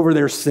heart over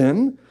their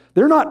sin.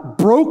 They're not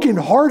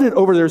brokenhearted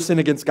over their sin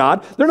against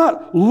God. They're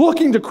not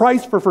looking to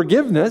Christ for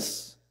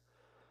forgiveness.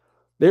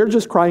 They're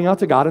just crying out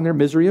to God in their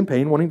misery and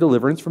pain, wanting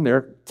deliverance from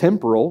their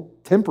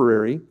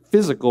temporary,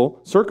 physical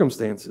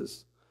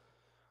circumstances.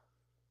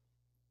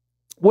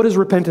 What does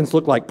repentance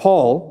look like?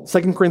 Paul,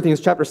 2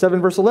 Corinthians chapter 7,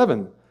 verse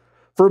 11.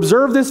 For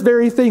observe this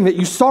very thing, that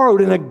you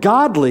sorrowed in a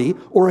godly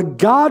or a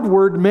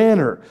Godward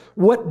manner.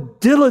 What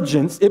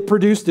diligence it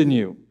produced in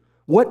you.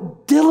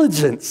 What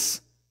diligence.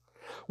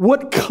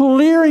 What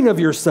clearing of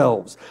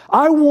yourselves.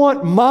 I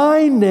want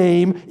my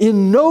name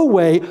in no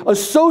way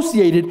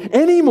associated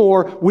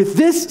anymore with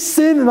this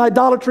sin and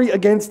idolatry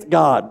against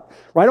God.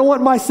 Right? I don't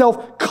want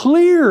myself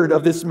cleared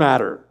of this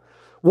matter.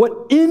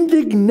 What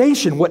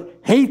indignation,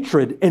 what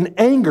hatred and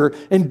anger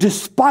and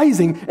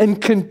despising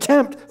and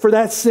contempt for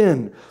that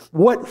sin.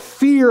 What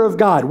fear of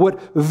God,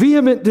 what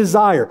vehement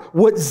desire,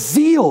 what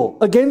zeal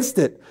against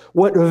it,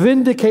 what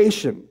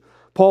vindication.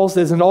 Paul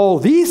says, in all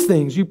these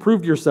things you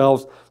proved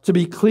yourselves to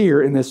be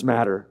clear in this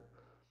matter.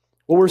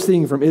 What we're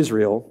seeing from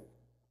Israel,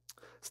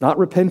 it's not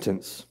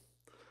repentance,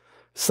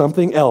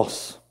 something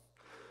else.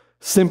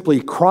 Simply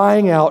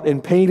crying out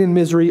in pain and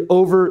misery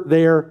over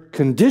their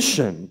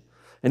condition,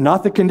 and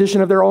not the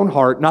condition of their own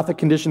heart, not the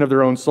condition of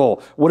their own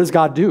soul. What does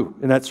God do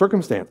in that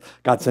circumstance?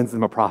 God sends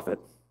them a prophet.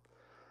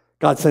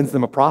 God sends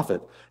them a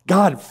prophet.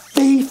 God,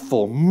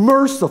 faithful,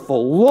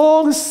 merciful,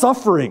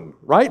 long-suffering,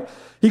 right?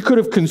 He could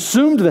have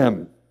consumed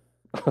them,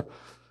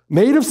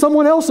 made of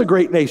someone else a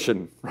great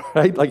nation,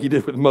 right? Like he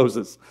did with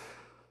Moses.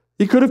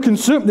 He could have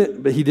consumed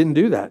it, but he didn't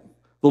do that.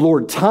 The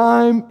Lord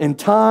time and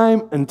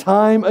time and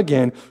time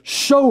again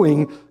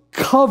showing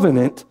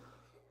covenant,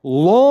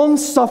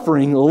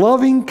 long-suffering,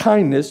 loving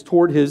kindness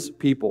toward his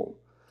people.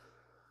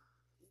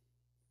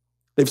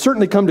 They've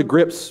certainly come to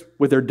grips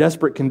with their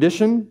desperate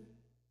condition,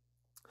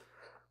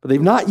 but they've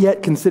not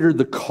yet considered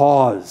the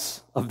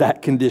cause of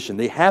that condition.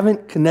 They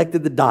haven't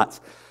connected the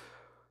dots.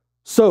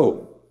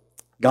 So,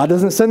 God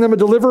doesn't send them a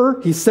deliverer,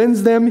 he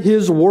sends them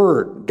his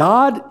word.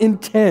 God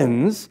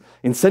intends,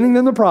 in sending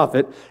them the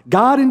prophet,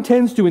 God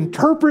intends to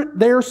interpret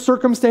their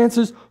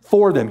circumstances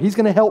for them. He's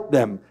going to help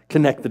them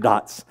connect the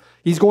dots.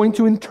 He's going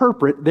to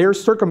interpret their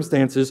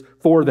circumstances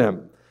for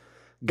them.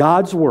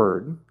 God's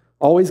word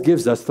always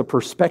gives us the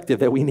perspective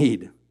that we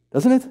need,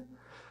 doesn't it?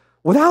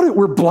 Without it,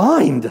 we're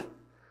blind.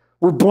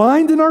 We're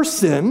blind in our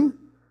sin.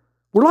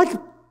 We're like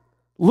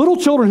little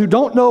children who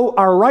don't know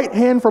our right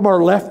hand from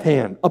our left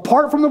hand.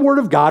 Apart from the word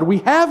of God, we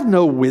have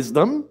no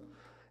wisdom,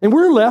 and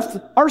we're left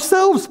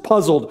ourselves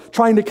puzzled,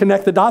 trying to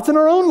connect the dots in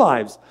our own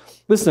lives.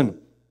 Listen,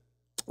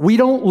 we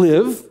don't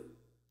live,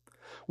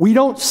 we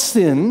don't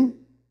sin,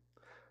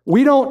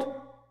 we don't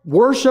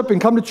worship and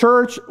come to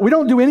church, we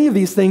don't do any of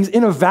these things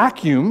in a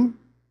vacuum.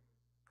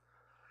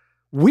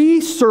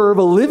 We serve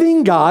a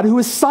living God who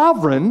is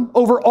sovereign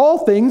over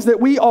all things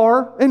that we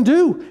are and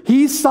do.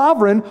 He's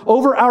sovereign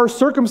over our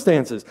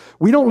circumstances.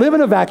 We don't live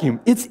in a vacuum.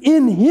 It's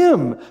in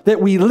him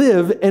that we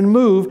live and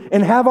move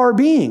and have our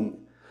being.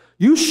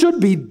 We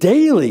should be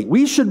daily,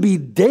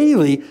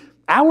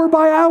 hour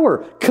by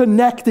hour,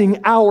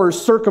 connecting our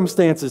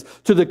circumstances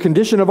to the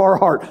condition of our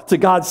heart, to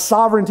God's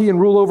sovereignty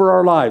and rule over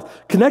our lives.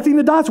 Connecting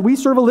the dots, we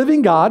serve a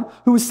living God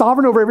who is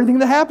sovereign over everything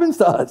that happens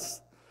to us.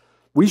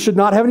 We should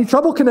not have any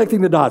trouble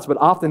connecting the dots, but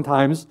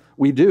oftentimes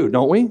we do,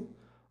 don't we?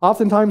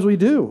 Oftentimes we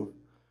do.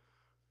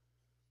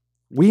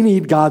 We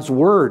need God's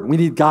word. We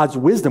need God's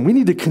wisdom. We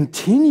need to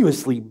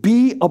continuously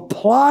be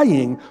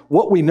applying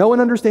what we know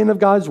and understand of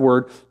God's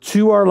word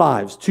to our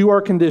lives, to our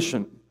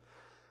condition.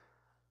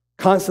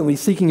 Constantly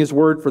seeking his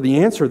word for the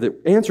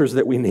answers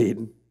that we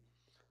need.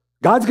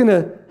 God's going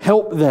to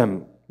help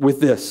them with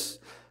this.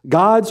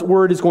 God's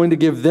word is going to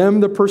give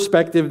them the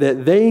perspective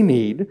that they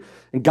need.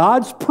 And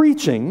God's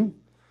preaching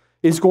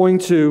is going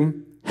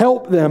to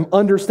help them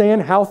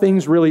understand how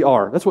things really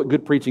are. That's what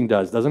good preaching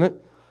does, doesn't it?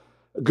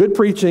 Good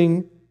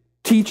preaching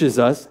teaches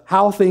us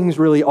how things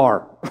really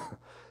are.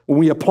 When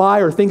we apply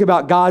or think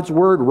about God's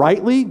word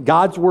rightly,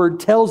 God's word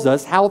tells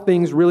us how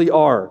things really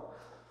are.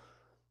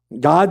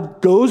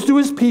 God goes to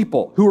his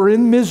people who are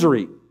in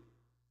misery,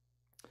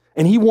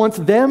 and he wants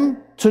them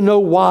to know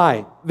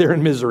why they're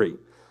in misery.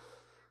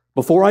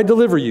 Before I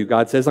deliver you,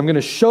 God says, I'm going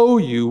to show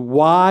you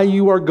why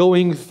you are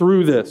going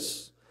through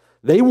this.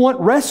 They want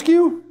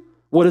rescue.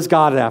 What is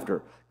God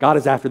after? God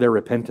is after their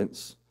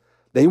repentance.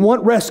 They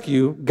want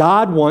rescue.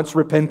 God wants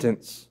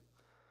repentance.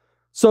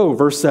 So,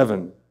 verse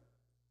 7.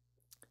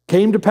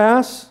 Came to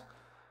pass,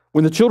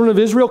 when the children of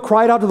Israel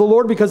cried out to the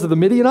Lord because of the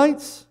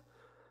Midianites,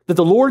 that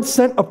the Lord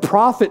sent a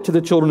prophet to the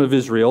children of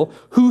Israel,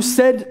 who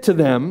said to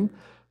them,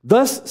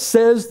 Thus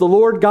says the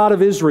Lord God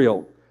of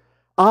Israel,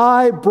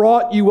 I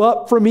brought you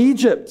up from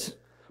Egypt,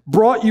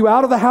 brought you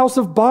out of the house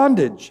of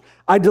bondage.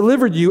 I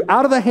delivered you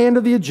out of the hand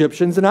of the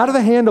Egyptians and out of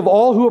the hand of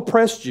all who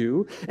oppressed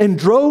you, and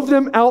drove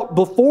them out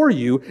before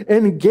you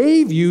and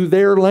gave you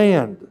their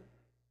land.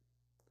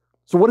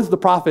 So what is the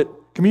prophet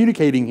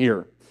communicating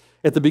here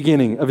at the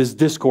beginning of his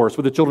discourse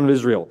with the children of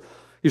Israel?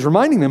 He's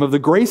reminding them of the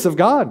grace of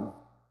God.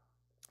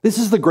 This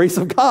is the grace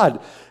of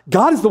God.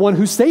 God is the one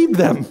who saved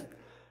them.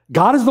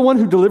 God is the one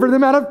who delivered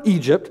them out of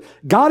Egypt.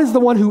 God is the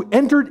one who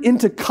entered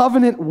into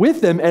covenant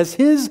with them as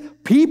his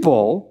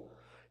people.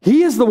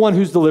 He is the one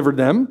who's delivered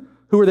them.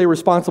 Who are they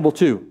responsible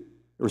to?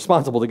 They're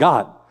responsible to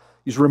God.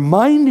 He's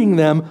reminding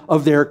them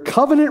of their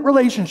covenant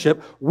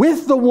relationship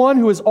with the one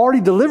who has already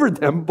delivered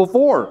them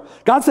before.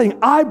 God's saying,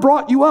 I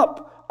brought you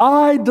up.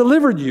 I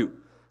delivered you.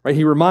 Right?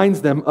 He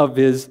reminds them of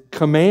his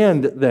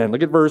command then.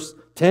 Look at verse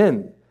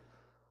 10.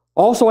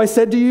 Also I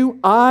said to you,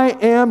 I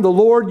am the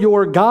Lord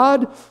your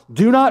God.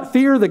 Do not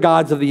fear the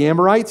gods of the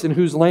Amorites in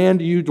whose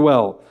land you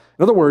dwell.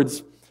 In other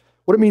words,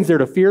 what it means there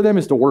to fear them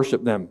is to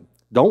worship them.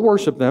 Don't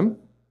worship them.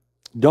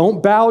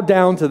 Don't bow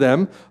down to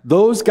them.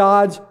 Those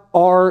gods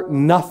are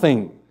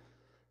nothing.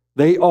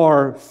 They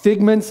are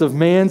figments of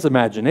man's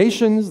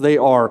imaginations. They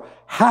are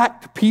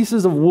hacked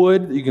pieces of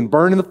wood that you can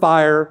burn in the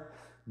fire.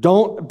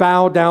 Don't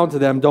bow down to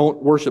them.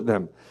 Don't worship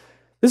them.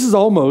 This is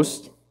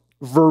almost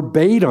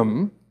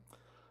verbatim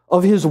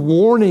of his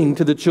warning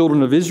to the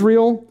children of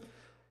Israel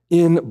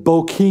in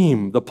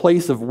Bochim, the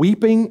place of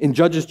weeping, in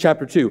Judges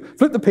chapter 2.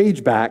 Flip the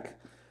page back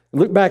and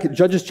look back at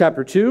Judges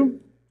chapter 2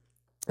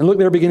 and look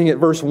there beginning at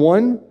verse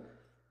 1.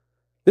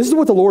 This is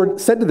what the Lord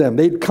said to them.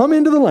 They'd come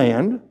into the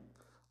land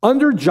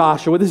under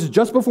Joshua. This is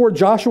just before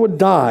Joshua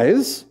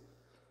dies.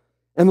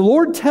 And the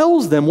Lord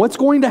tells them what's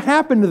going to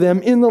happen to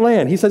them in the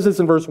land. He says this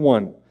in verse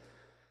 1.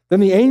 Then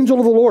the angel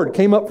of the Lord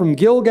came up from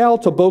Gilgal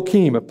to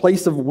Bochim, a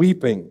place of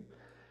weeping.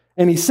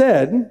 And he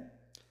said,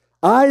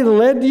 I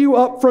led you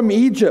up from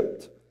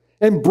Egypt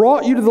and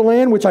brought you to the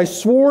land which I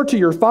swore to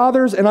your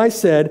fathers. And I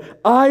said,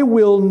 I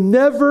will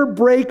never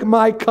break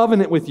my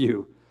covenant with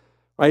you.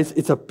 Right?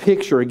 It's a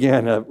picture,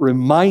 again, a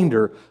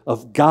reminder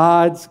of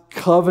God's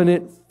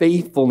covenant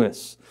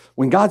faithfulness.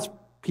 When God's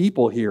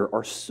people here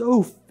are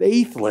so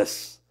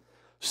faithless,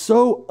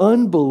 so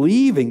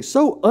unbelieving,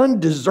 so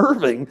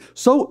undeserving,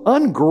 so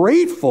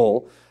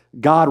ungrateful,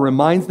 God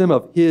reminds them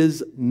of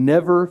His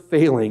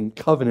never-failing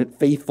covenant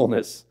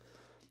faithfulness.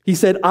 He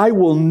said, I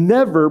will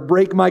never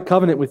break my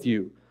covenant with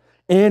you,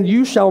 and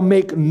you shall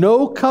make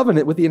no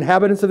covenant with the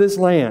inhabitants of this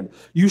land.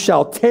 You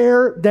shall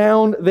tear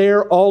down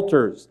their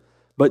altars,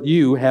 but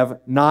you have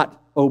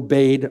not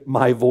obeyed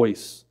my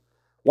voice.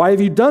 Why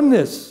have you done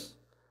this?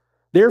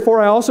 Therefore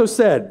I also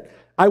said,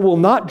 I will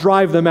not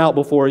drive them out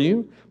before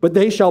you, but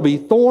they shall be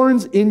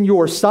thorns in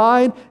your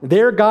side.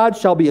 Their God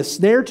shall be a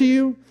snare to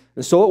you.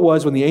 And so it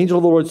was when the angel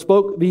of the Lord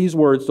spoke these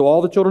words to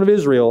all the children of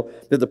Israel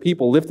that the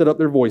people lifted up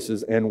their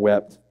voices and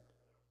wept.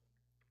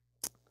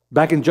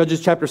 Back in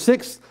Judges chapter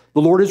 6,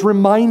 the Lord is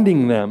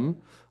reminding them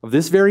of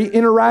this very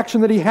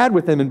interaction that He had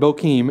with them in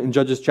Bochim in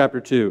Judges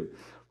chapter 2.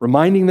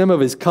 Reminding them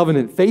of His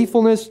covenant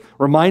faithfulness,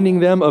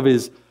 reminding them of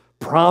His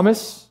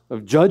promise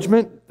of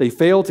judgment. They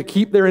failed to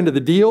keep their end of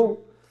the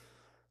deal.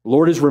 The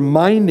Lord is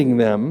reminding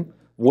them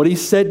what He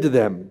said to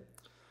them.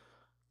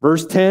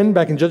 Verse 10,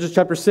 back in Judges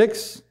chapter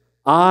 6,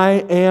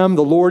 I am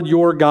the Lord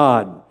your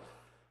God.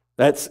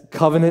 That's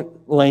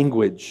covenant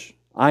language.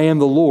 I am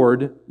the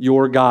Lord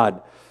your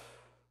God.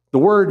 The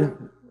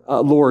word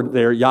Lord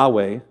there,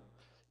 Yahweh,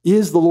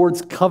 is the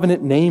Lord's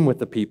covenant name with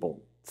the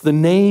people. It's the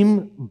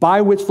name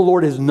by which the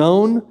Lord is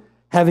known,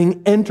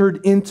 having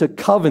entered into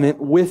covenant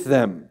with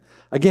them.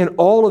 Again,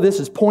 all of this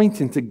is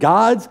pointing to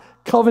God's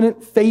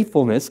covenant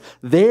faithfulness,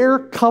 their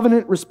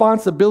covenant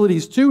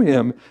responsibilities to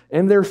Him,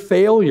 and their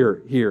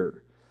failure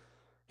here.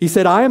 He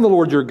said, I am the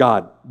Lord your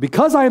God.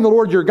 Because I am the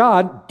Lord your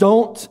God,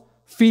 don't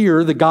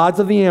fear the gods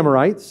of the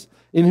Amorites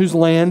in whose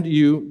land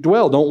you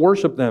dwell. Don't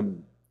worship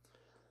them.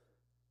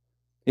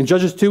 In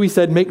Judges 2, He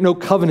said, make no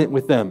covenant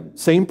with them.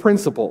 Same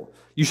principle.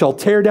 You shall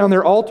tear down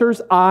their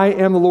altars. I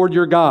am the Lord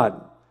your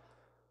God.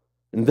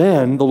 And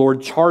then the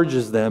Lord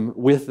charges them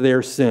with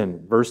their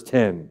sin. Verse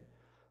 10,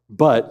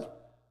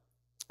 but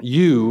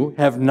you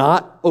have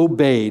not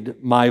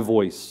obeyed my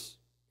voice.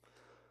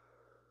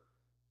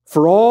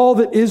 For all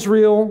that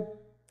Israel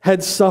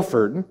had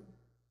suffered,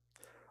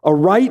 a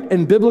right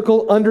and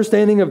biblical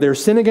understanding of their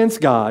sin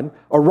against God,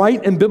 a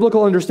right and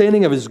biblical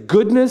understanding of His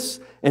goodness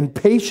and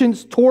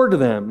patience toward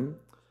them,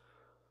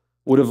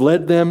 would have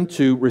led them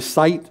to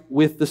recite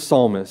with the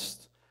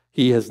psalmist,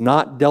 He has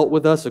not dealt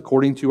with us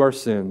according to our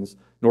sins,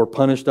 nor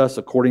punished us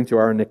according to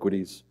our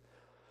iniquities.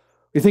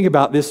 You think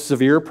about this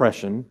severe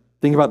oppression,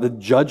 think about the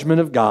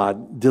judgment of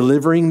God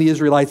delivering the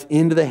Israelites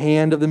into the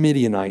hand of the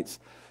Midianites.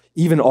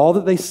 Even all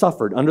that they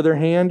suffered under their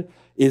hand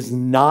is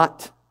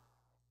not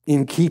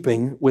in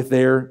keeping with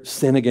their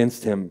sin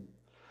against Him.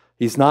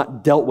 He's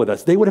not dealt with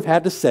us. They would have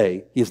had to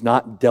say, He has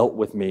not dealt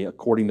with me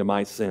according to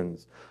my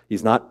sins.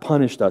 He's not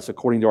punished us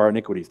according to our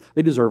iniquities.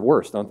 They deserve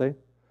worse, don't they?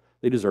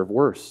 They deserve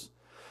worse.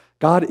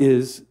 God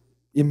is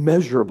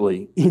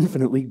immeasurably,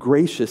 infinitely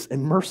gracious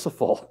and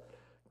merciful.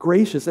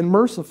 Gracious and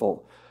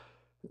merciful.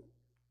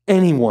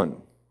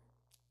 Anyone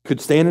could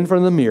stand in front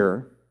of the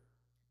mirror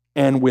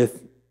and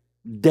with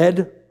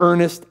dead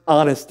earnest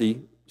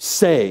honesty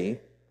say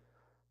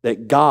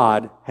that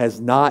God has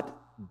not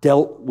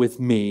dealt with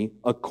me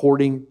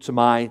according to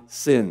my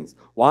sins.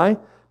 Why?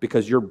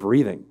 Because you're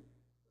breathing.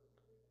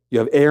 You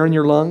have air in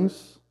your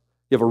lungs.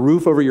 You have a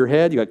roof over your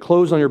head. You got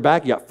clothes on your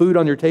back. You got food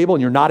on your table,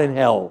 and you're not in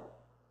hell.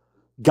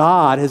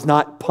 God has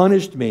not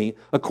punished me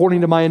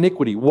according to my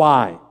iniquity.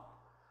 Why?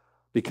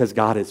 Because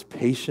God is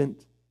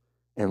patient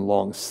and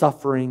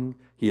long-suffering.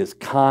 He is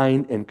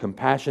kind and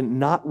compassionate,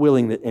 not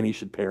willing that any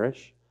should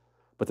perish,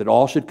 but that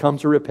all should come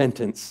to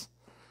repentance.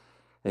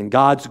 And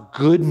God's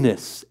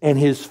goodness and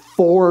His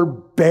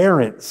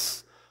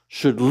forbearance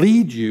should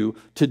lead you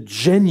to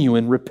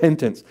genuine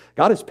repentance.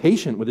 God is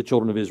patient with the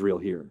children of Israel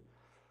here,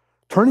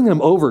 turning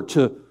them over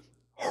to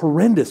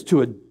horrendous,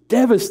 to a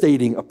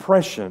devastating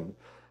oppression.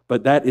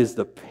 But that is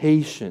the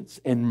patience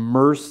and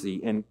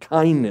mercy and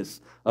kindness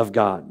of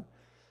God.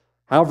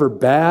 However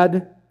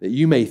bad that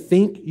you may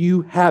think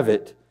you have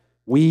it,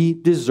 we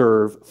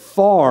deserve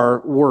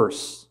far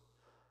worse.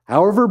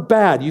 However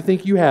bad you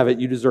think you have it,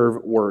 you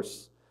deserve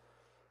worse.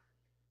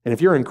 And if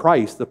you're in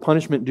Christ, the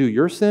punishment due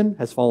your sin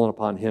has fallen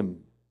upon Him.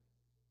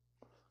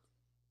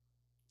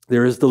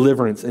 There is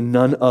deliverance in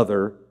none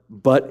other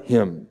but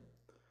Him.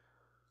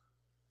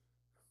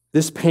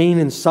 This pain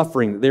and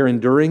suffering that they're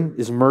enduring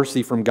is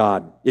mercy from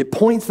God. It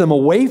points them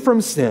away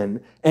from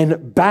sin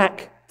and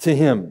back to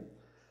Him.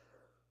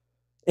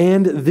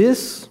 And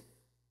this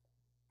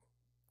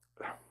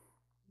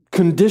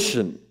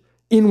condition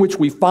in which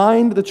we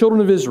find the children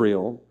of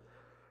Israel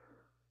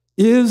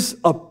is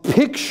a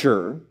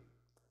picture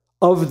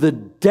of the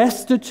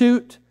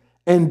destitute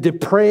and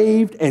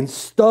depraved and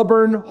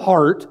stubborn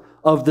heart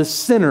of the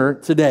sinner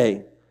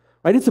today.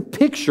 Right? It's a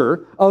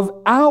picture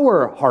of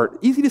our heart.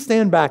 Easy to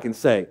stand back and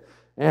say,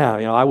 yeah,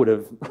 I would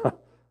have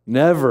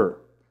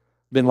never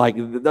been like,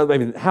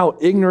 how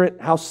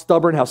ignorant, how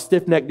stubborn, how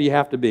stiff-necked do you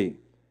have to be?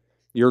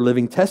 Your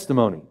living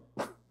testimony.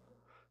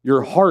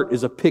 Your heart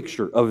is a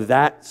picture of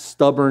that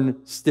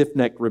stubborn,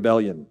 stiff-necked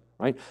rebellion.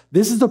 Right?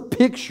 This is a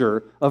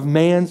picture of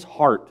man's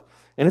heart.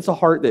 And it's a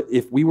heart that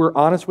if we were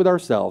honest with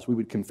ourselves, we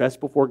would confess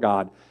before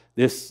God,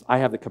 I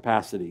have the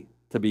capacity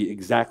to be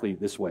exactly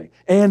this way.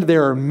 And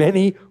there are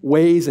many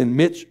ways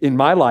in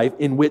my life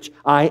in which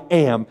I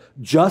am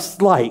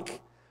just like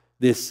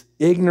this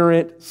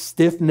ignorant,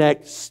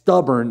 stiff-necked,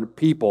 stubborn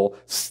people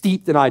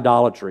steeped in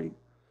idolatry.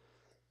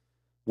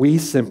 We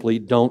simply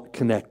don't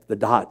connect the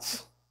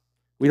dots.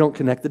 We don't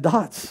connect the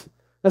dots.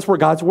 That's where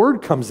God's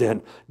Word comes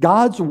in.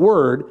 God's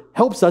Word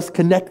helps us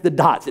connect the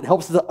dots. It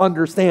helps us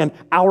to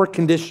our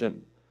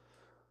condition.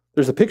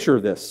 There's a picture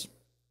of this.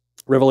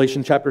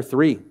 Revelation chapter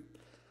 3.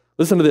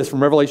 Listen to this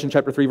from Revelation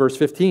chapter 3, verse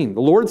 15.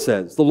 The Lord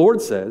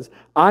says,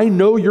 I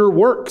know your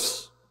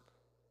works.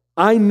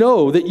 I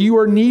know that you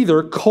are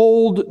neither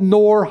cold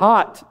nor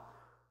hot. The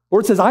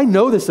Lord says, I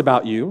know this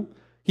about you.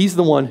 He's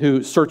the one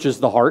who searches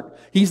the heart.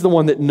 He's the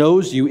one that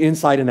knows you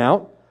inside and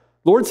out.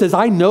 The Lord says,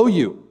 I know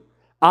you.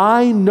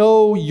 I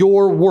know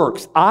your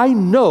works. I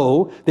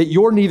know that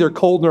you're neither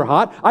cold nor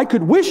hot. I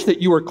could wish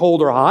that you were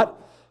cold or hot.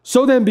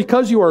 So then,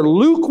 because you are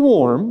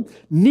lukewarm,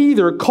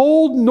 neither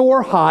cold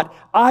nor hot,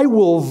 I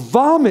will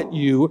vomit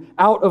you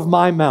out of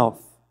my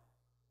mouth.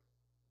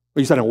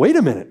 But you said, wait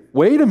a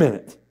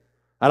minute.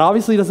 That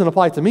obviously doesn't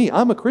apply to me.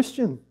 I'm a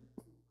Christian.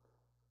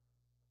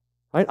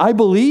 Right? I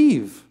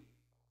believe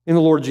in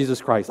the Lord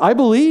Jesus Christ. I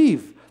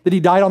believe that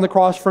He died on the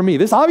cross for me.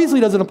 This obviously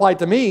doesn't apply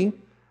to me.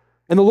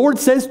 And the Lord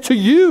says to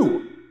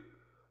you,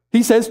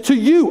 He says to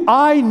you,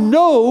 I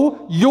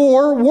know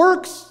your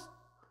works.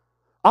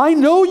 I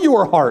know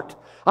your heart.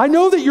 I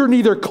know that you're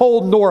neither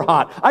cold nor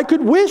hot. I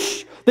could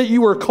wish that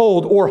you were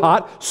cold or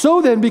hot.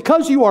 So then,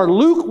 because you are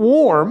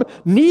lukewarm,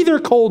 neither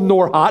cold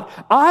nor hot,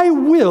 I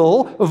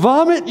will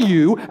vomit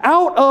you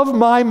out of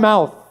my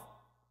mouth.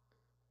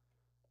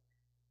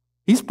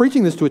 He's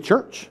preaching this to a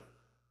church.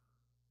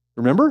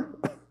 Remember?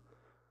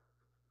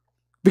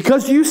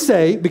 Because you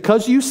say,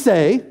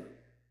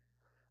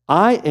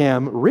 I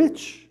am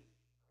rich,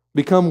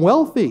 become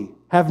wealthy,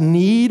 have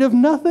need of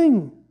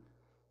nothing.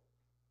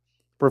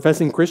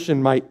 Professing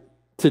Christian might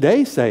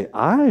today say,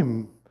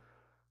 I'm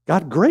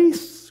got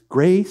grace,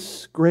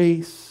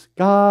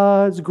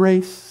 God's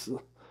grace.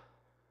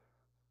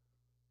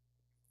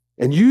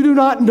 And you do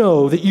not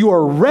know that you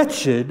are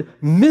wretched,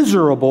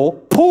 miserable,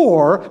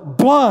 poor,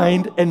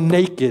 blind, and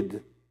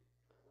naked.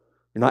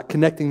 You're not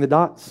connecting the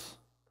dots.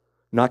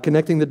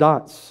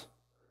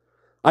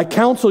 I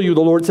counsel you,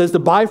 the Lord says, to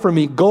buy from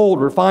me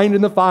gold refined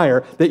in the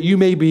fire, that you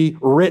may be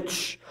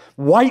rich.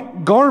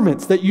 White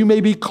garments, that you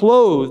may be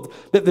clothed,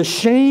 that the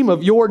shame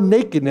of your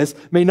nakedness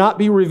may not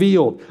be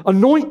revealed.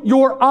 Anoint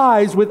your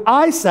eyes with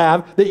eye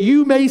salve, that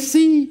you may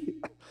see,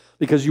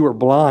 because you are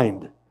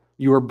blind.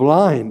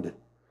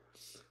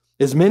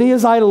 As many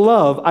as I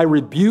love, I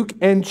rebuke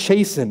and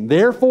chasten.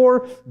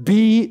 Therefore,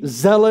 be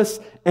zealous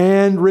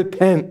and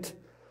repent.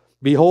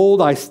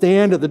 Behold, I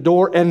stand at the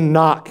door and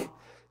knock.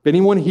 If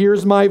anyone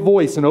hears my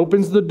voice and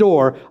opens the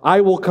door,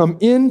 I will come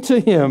in to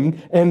him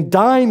and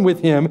dine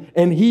with him,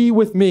 and he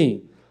with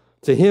me.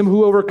 To him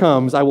who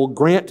overcomes, I will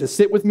grant to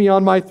sit with me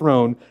on my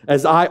throne,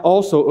 as I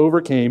also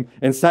overcame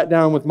and sat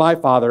down with my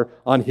Father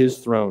on his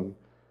throne.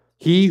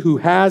 He who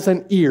has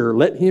an ear,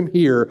 let him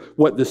hear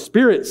what the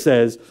Spirit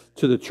says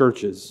to the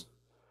churches.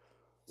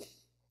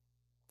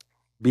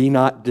 Be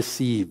not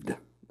deceived,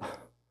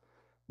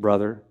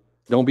 brother.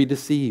 Don't be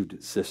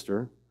deceived,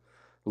 sister.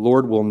 The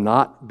Lord will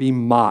not be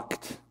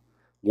mocked.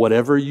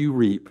 Whatever you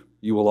reap,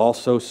 you will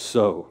also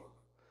sow.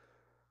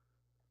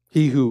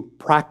 He who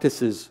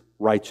practices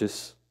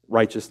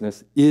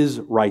righteousness is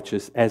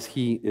righteous as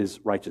he is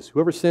righteous.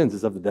 Whoever sins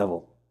is of the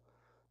devil.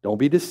 Don't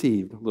be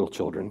deceived, little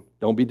children.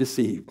 Don't be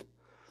deceived.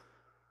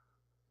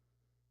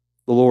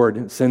 The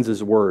Lord sends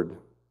His word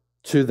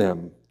to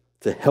them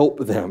to help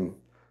them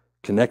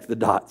connect the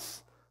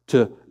dots,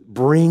 to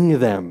bring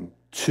them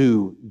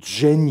to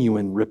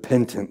genuine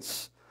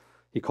repentance.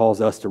 He calls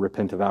us to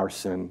repent of our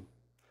sin.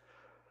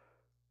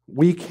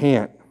 We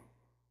can't,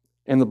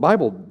 and the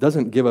Bible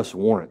doesn't give us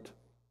warrant,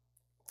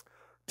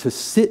 to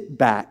sit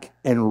back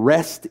and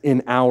rest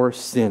in our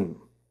sin,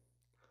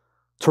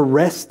 to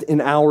rest in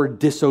our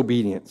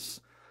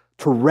disobedience,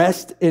 to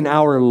rest in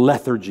our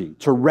lethargy,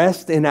 to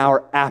rest in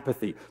our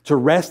apathy, to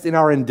rest in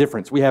our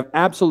indifference. We have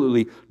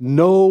absolutely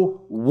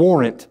no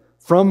warrant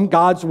from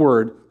God's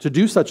word to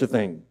do such a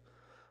thing.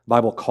 The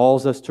Bible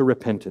calls us to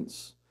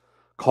repentance.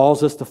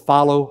 calls us to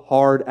follow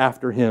hard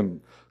after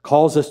him,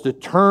 calls us to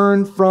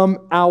turn from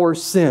our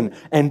sin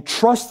and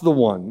trust the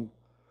one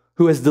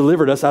who has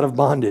delivered us out of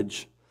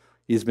bondage.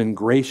 He has been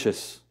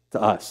gracious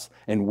to us,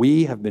 and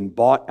we have been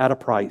bought at a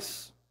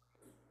price.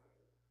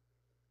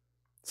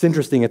 It's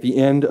interesting at the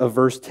end of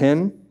verse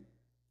 10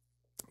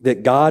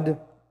 that God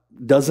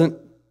doesn't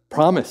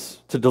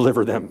promise to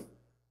deliver them.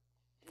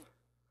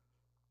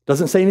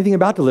 Doesn't say anything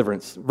about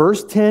deliverance.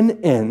 Verse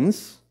 10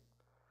 ends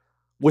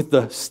with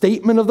the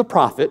statement of the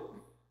prophet,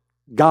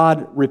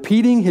 God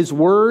repeating his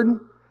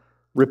word,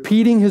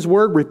 repeating his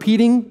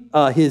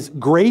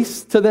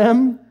grace to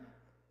them,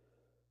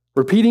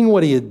 repeating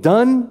what he had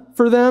done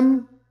for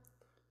them,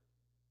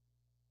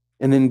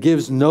 and then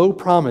gives no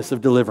promise of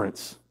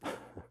deliverance.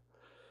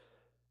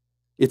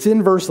 It's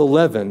in verse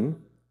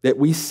 11 that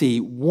we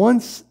see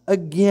once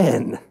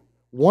again,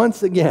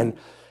 in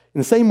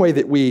the same way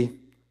that we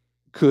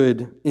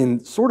could,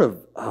 in sort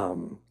of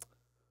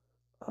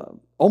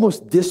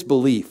almost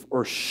disbelief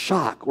or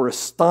shock or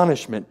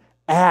astonishment,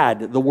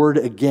 add the word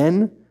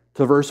again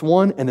to verse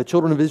 1, and the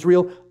children of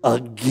Israel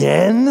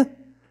again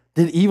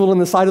did evil in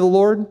the sight of the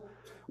Lord.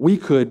 We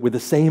could, with the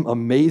same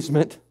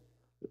amazement,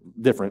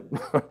 different,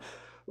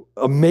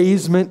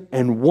 amazement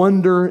and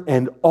wonder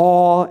and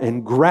awe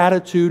and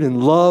gratitude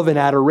and love and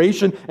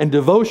adoration and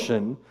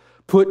devotion,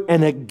 put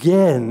an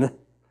again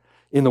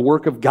in the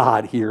work of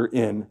God here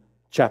in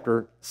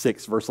chapter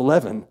 6, verse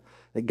 11.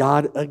 That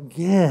God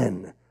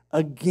again,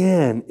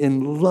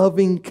 in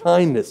loving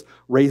kindness,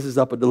 raises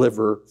up a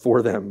deliverer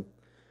for them.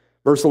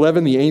 Verse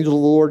 11, the angel of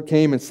the Lord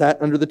came and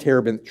sat under the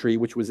terebinth tree,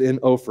 which was in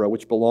Ophrah,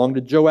 which belonged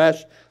to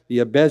Joash the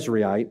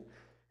Abezrite,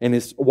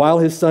 while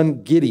his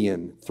son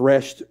Gideon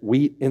threshed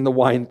wheat in the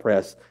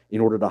winepress in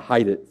order to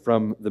hide it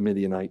from the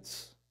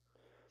Midianites.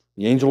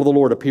 The angel of the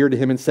Lord appeared to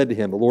him and said to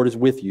him, the Lord is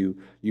with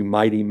you, you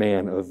mighty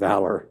man of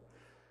valor.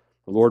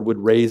 The Lord would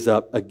raise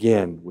up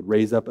again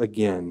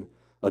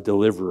a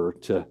deliverer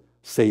to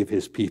save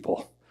his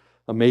people.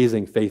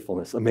 Amazing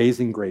faithfulness,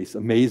 amazing grace,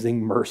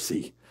 amazing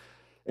mercy.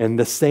 And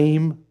the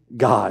same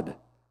God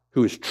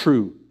who is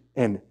true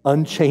and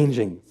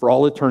unchanging for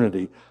all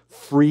eternity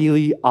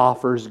freely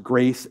offers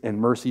grace and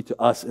mercy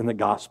to us in the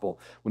gospel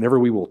whenever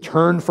we will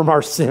turn from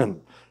our sin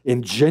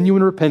in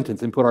genuine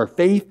repentance and put our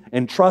faith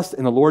and trust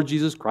in the Lord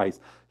Jesus Christ.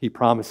 He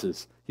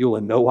promises he will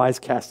in no wise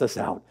cast us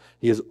out.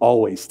 He is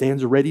always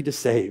stands ready to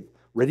save,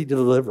 ready to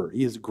deliver.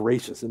 He is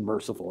gracious and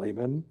merciful.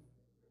 Amen.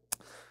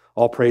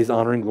 All praise,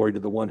 honor, and glory to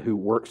the one who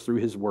works through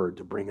his word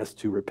to bring us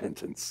to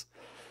repentance.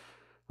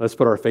 Let's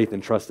put our faith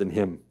and trust in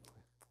him.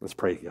 Let's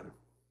pray together.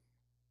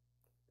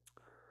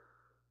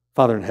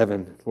 Father in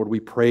heaven, Lord,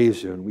 we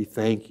praise you and we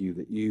thank you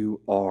that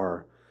you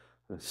are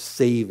a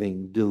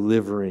saving,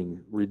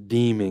 delivering,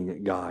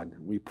 redeeming God.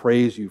 We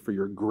praise you for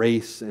your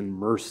grace and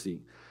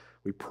mercy.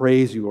 We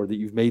praise you, Lord, that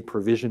you've made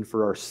provision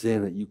for our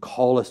sin, that you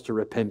call us to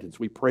repentance.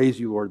 We praise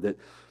you, Lord, that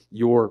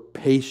your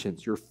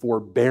patience, your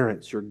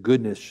forbearance, your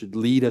goodness should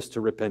lead us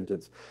to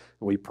repentance.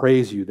 And we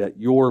praise you that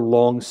your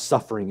long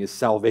suffering is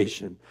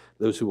salvation,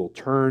 those who will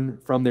turn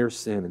from their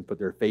sin and put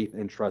their faith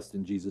and trust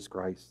in Jesus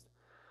Christ.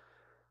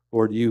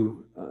 Lord,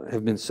 you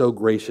have been so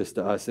gracious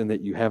to us in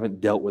that you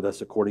haven't dealt with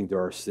us according to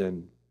our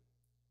sin,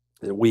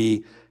 that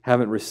we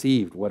haven't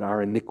received what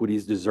our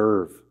iniquities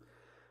deserve,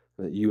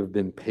 that you have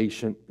been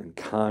patient and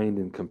kind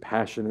and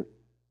compassionate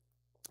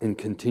and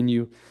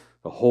continue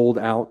to hold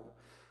out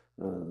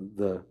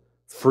the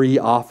free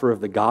offer of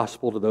the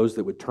gospel to those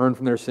that would turn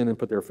from their sin and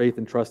put their faith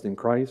and trust in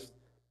Christ.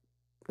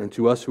 And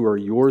to us who are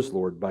yours,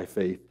 Lord, by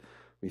faith,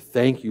 we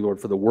thank you,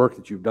 Lord, for the work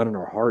that you've done in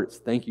our hearts.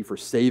 Thank you for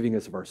saving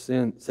us from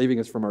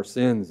our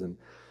sins and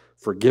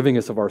forgiving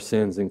us of our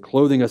sins and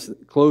clothing us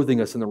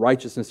in the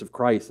righteousness of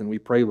Christ. And we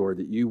pray, Lord,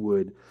 that you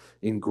would,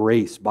 in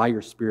grace, by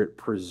your Spirit,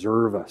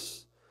 preserve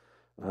us,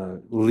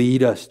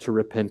 lead us to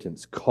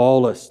repentance.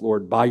 Call us,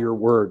 Lord, by your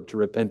word to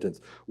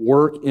repentance.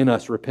 Work in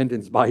us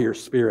repentance by your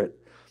Spirit.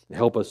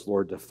 Help us,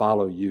 Lord, to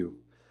follow you.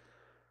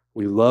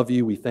 We love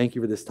you. We thank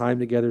you for this time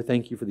together.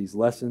 Thank you for these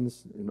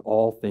lessons. In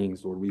all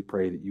things, Lord, we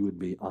pray that you would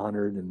be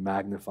honored and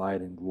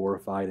magnified and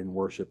glorified and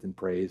worshiped and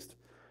praised.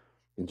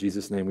 In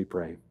Jesus' name we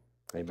pray.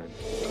 Amen.